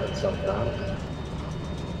 Happens sometimes.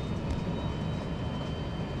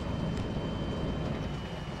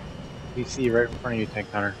 You see right in front of you,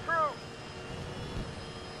 Tank Hunter.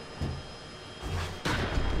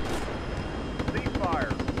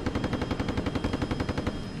 Ceasefire.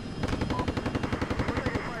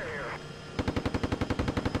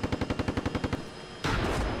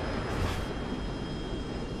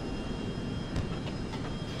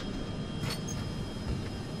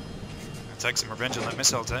 Take some revenge on that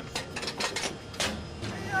missile team.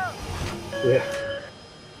 Yeah.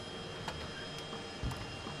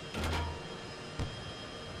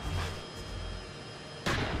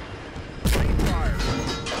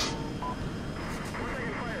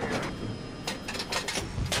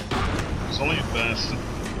 So you bastard.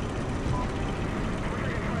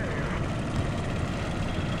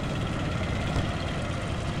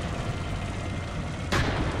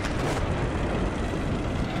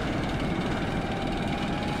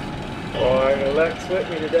 Boy, Lex with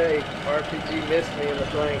me today. RPG missed me in the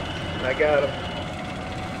flank, and I got him.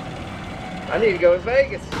 I need to go to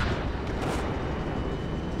Vegas.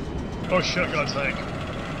 Oh shit, I got a tank.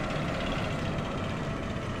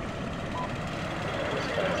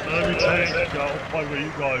 Enemy tank out by where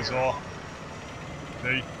you guys are.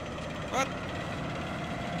 Me. What?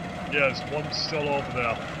 Yeah, there's one still over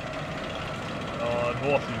there.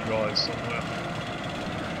 North of you guys somewhere.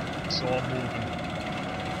 So I'm moving.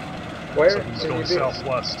 Where? So he's Can going you be?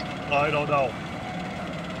 southwest. I don't know.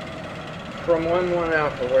 From 1-1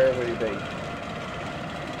 Alpha, where would he be?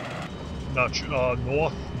 Not sure.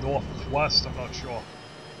 Northwest, I'm not sure.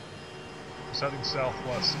 He's heading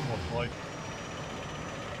southwest, it looked like.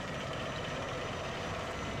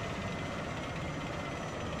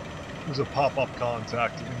 There's a pop-up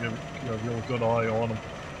contact. You can get a real good eye on him.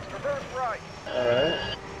 Reverse right.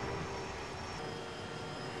 Alright.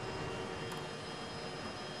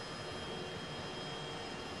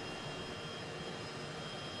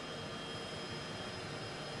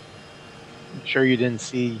 You sure you didn't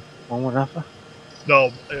see 1-1 Alpha?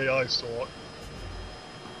 No, AI saw it.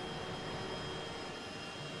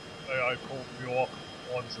 AI pulled me off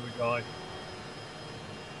onto the guy.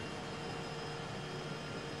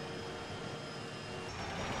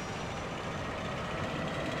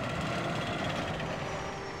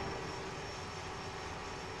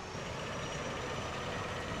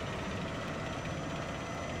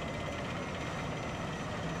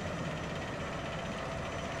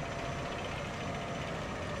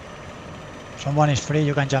 Someone is free,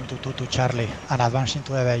 you can jump to Charlie and advance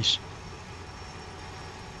into the base.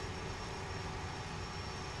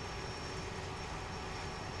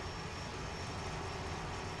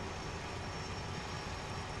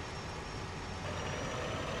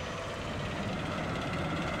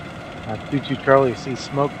 22 Charlie sees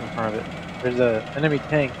smoke in front of it. There's an enemy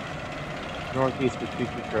tank northeast of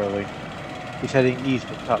 22 Charlie. He's heading east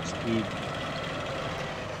at top speed.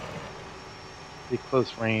 Pretty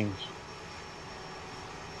close range.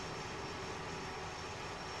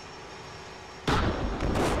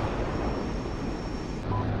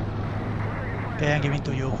 Okay, I'm giving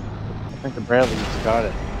to you. I think the Bradley just got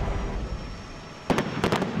it.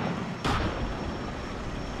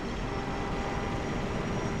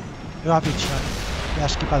 You have vision.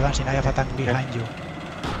 Just keep advancing. I have a tank behind you.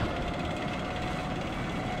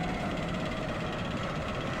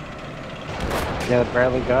 Yeah, the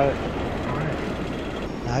Bradley got it.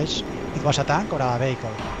 Nice. It was a tank or a vehicle?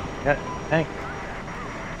 Yeah, tank.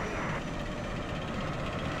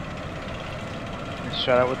 Just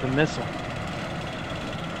shot out with a missile.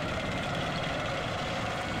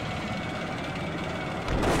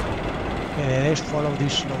 Okay, let's follow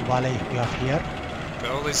this low valley we have here. But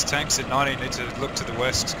all these tanks at 90 need to look to the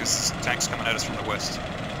west because this tank's coming at us from the west.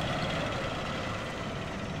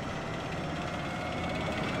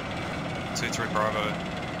 Two, 3 Bravo,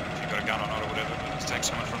 if you've got a gun or not or whatever, but this tank's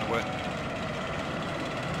coming from the west.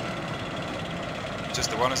 Just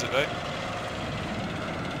the one, is it, Dave?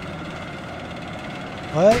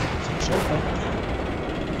 Well, seems open.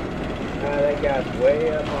 That guy's way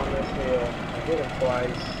up on this hill. I hit him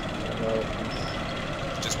twice. I don't know if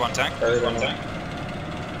he's Just one tank? hurt or not.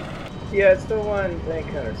 Yeah, it's the one tank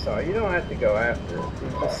hunter saw. You don't have to go after it.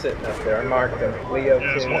 He's just sitting up there. I marked him. Leo Yeah,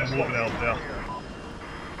 there's one too. moving out there.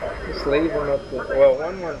 Just leave him up to, well,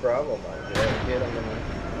 1-1 Bravo might get him in the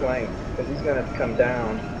flank, because he's going to have to come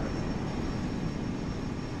down.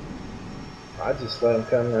 I just let him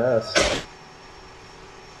come to us.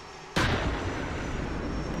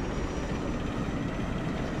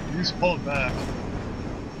 He's pulling back.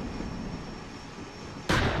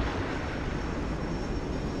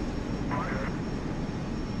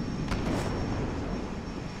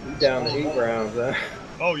 He's down the heat rounds, huh?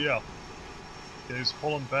 Oh yeah. Yeah, he's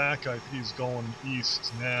pulling back. I think he's going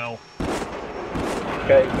east now.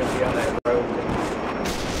 Okay, he's going to be on that road.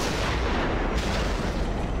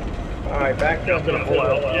 Alright, back Yeah, up. I'm gonna pull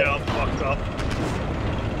out. Yeah, I'm fucked up.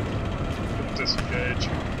 Gonna disengage.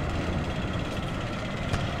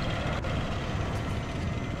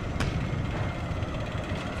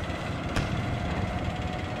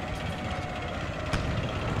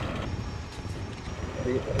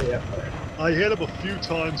 Yeah. I hit him a few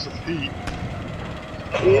times with heat.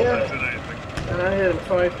 I don't know Yeah. if that did anything. And I hit him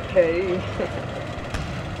twice with K.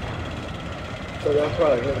 So that's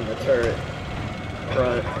probably hitting the turret.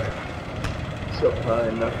 Front. Still high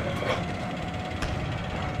enough.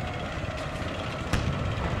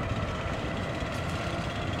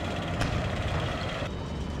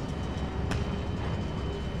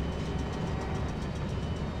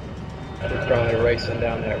 They're probably racing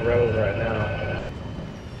down that road right now.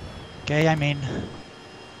 Okay, I'm in.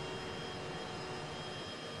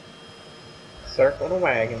 Circle the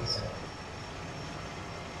wagons.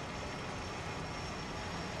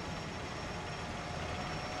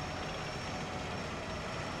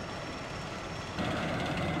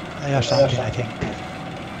 I have something, I think.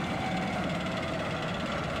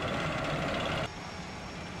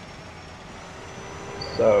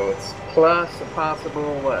 So it's plus a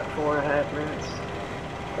possible, what, 4.5 minutes?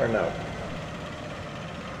 Or no?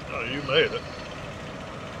 Oh, you made it.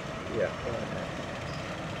 Yeah, 4.5.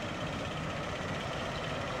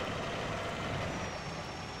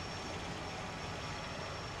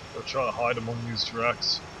 They'll try to hide among these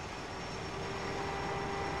tracks.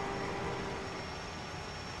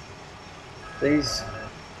 These...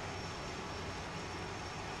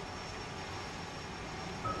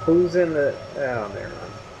 Who's in the... Oh, never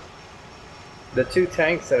mind. The two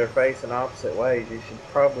tanks that are facing opposite ways, you should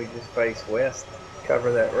probably just face west.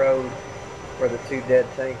 Cover that road where the two dead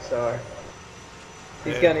tanks are.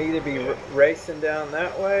 He's Yeah. going to either be racing down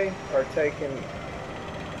that way or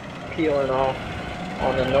peeling off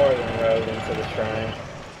on the northern road into the shrine.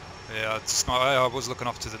 Yeah, it's not, I was looking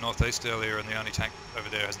off to the northeast earlier and the only tank over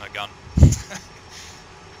there has no gun.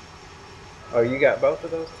 Oh, you got both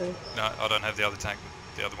of those tanks? No, I don't have the other tank.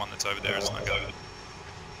 The other one that's over there has no gun.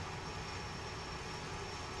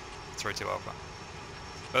 3-2 Alpha.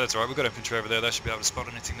 But that's alright, we've got infantry over there. They should be able to spot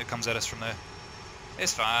anything that comes at us from there.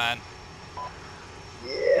 It's fine.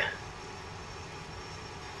 Yeah.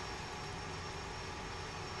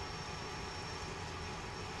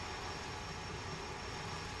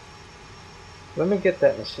 Let me get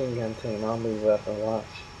that machine gun team. I'll move up and watch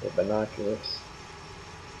with binoculars.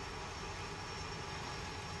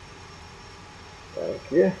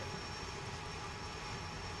 Thank you.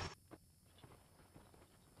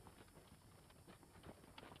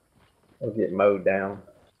 We'll get mowed down.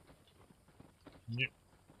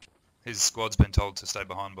 His squad's been told to stay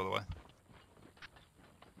behind, by the way.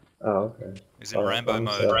 Oh, okay. He's in Rambo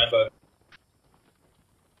mode. Rambo.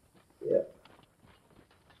 Yeah.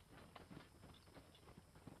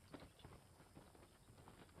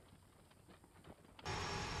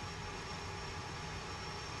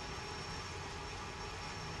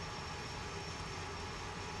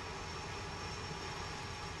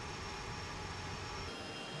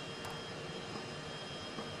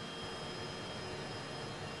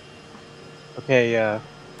 Okay,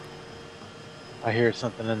 I hear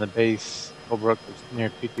something in the base. Holbrook is near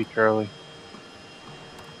 2-2 Charlie.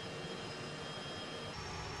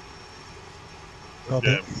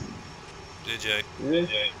 Copy. DJ.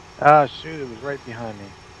 Ah, shoot, it was right behind me.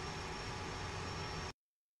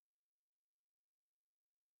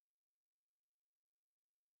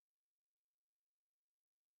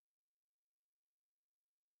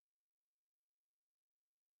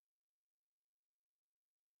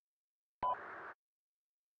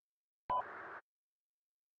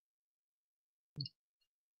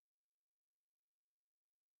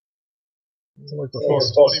 For like the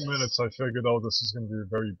first 20 minutes, I figured, oh, this is going to be a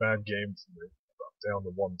very bad game for me. I'm down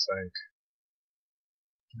to one tank.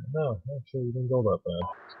 No, actually, it didn't go that bad.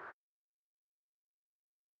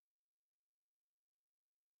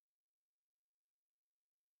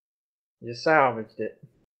 You salvaged it.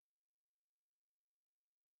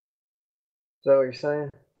 Is that what you're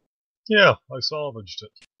saying? Yeah, I salvaged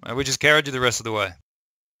it. We just carried you the rest of the way.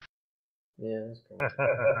 Yeah, that's cool.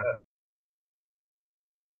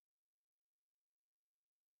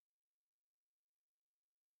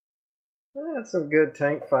 That's some good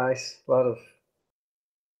tank fights. A lot of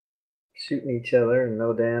shooting each other and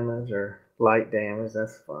no damage or light damage.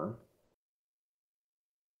 That's fun.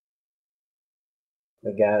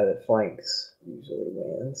 The guy that flanks usually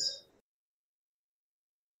wins.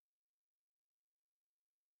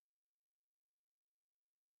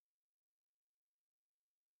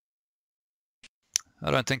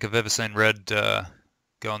 I don't think I've ever seen Red go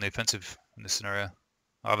on the offensive in this scenario.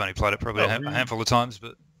 I've only played it probably a handful of times,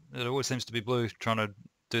 but it always seems to be Blue trying to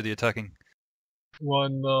do the attacking.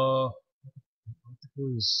 When, I think it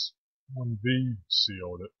was when V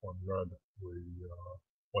CO'd it, when Red, we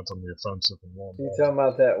went on the offensive and won. You talking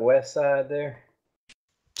about that west side there?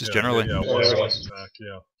 Just generally. Yeah, west attack,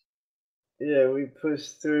 yeah. Yeah, we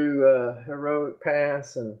pushed through Heroic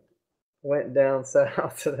Pass and went down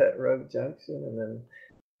south to that road junction and then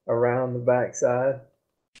around the backside.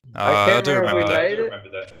 I do remember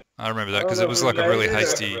that. I remember that because it was like a really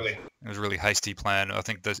hasty. It was a really hasty plan. I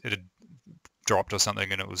think that it had dropped or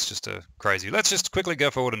something, and it was just a crazy. Let's just quickly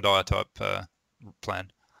go forward and die type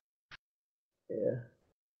plan. Yeah,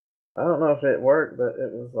 I don't know if it worked, but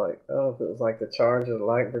it was like I don't know if it was like the charge of the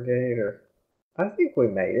Light Brigade or I think we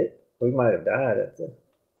made it. We might have died at the.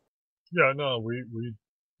 Yeah, no, we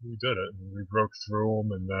did it. We broke through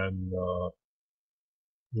them, and then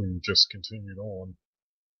we just continued on.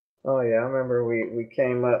 Oh yeah, I remember we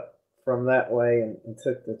came up from that way and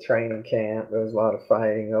took the training camp. There was a lot of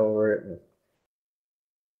fighting over it, and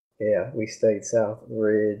yeah, we stayed south of the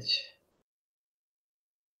ridge.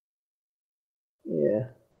 Yeah,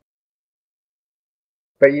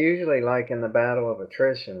 but usually, like in the battle of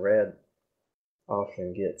attrition, Red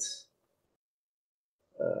often gets.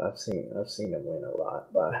 I've seen them win a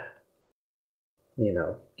lot by,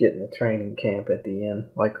 getting the training camp at the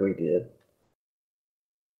end like we did.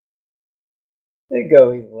 They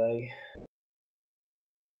go either way.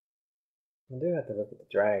 I do have to look at the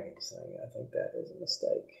dragons thing. I think that is a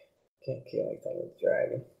mistake. Can't kill anything with the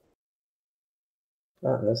dragon.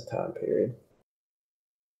 Not in this time period.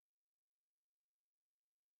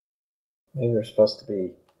 Maybe they're supposed to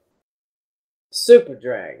be super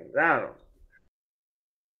dragons. I don't know.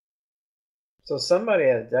 So somebody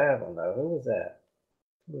had a javelin though. Who was that?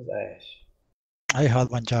 Who was Ash? I had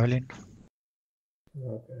one javelin.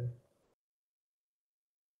 Okay.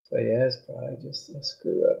 So yeah, it's probably just a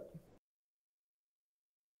screw up.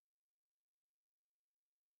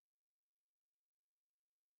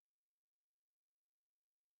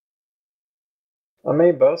 I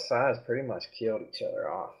mean, both sides pretty much killed each other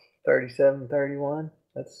off. 37-31.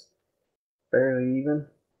 That's fairly even.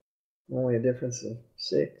 Only a difference of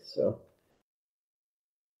 6, so.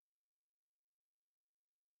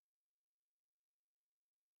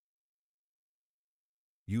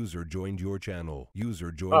 User joined your channel.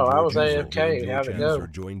 User joined Oh, your I was channel. AFK. How'd it go? User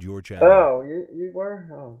joined your channel. Oh, you were?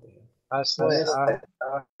 Oh, damn. I slept.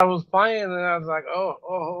 I was playing and I was like,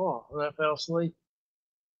 oh, and I fell asleep.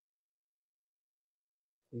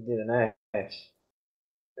 You did an Ash.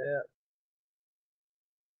 Yeah.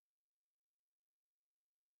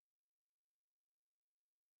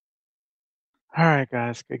 Alright,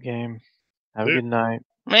 guys. Good game. Have a good night.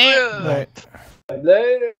 Right.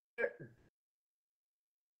 Later.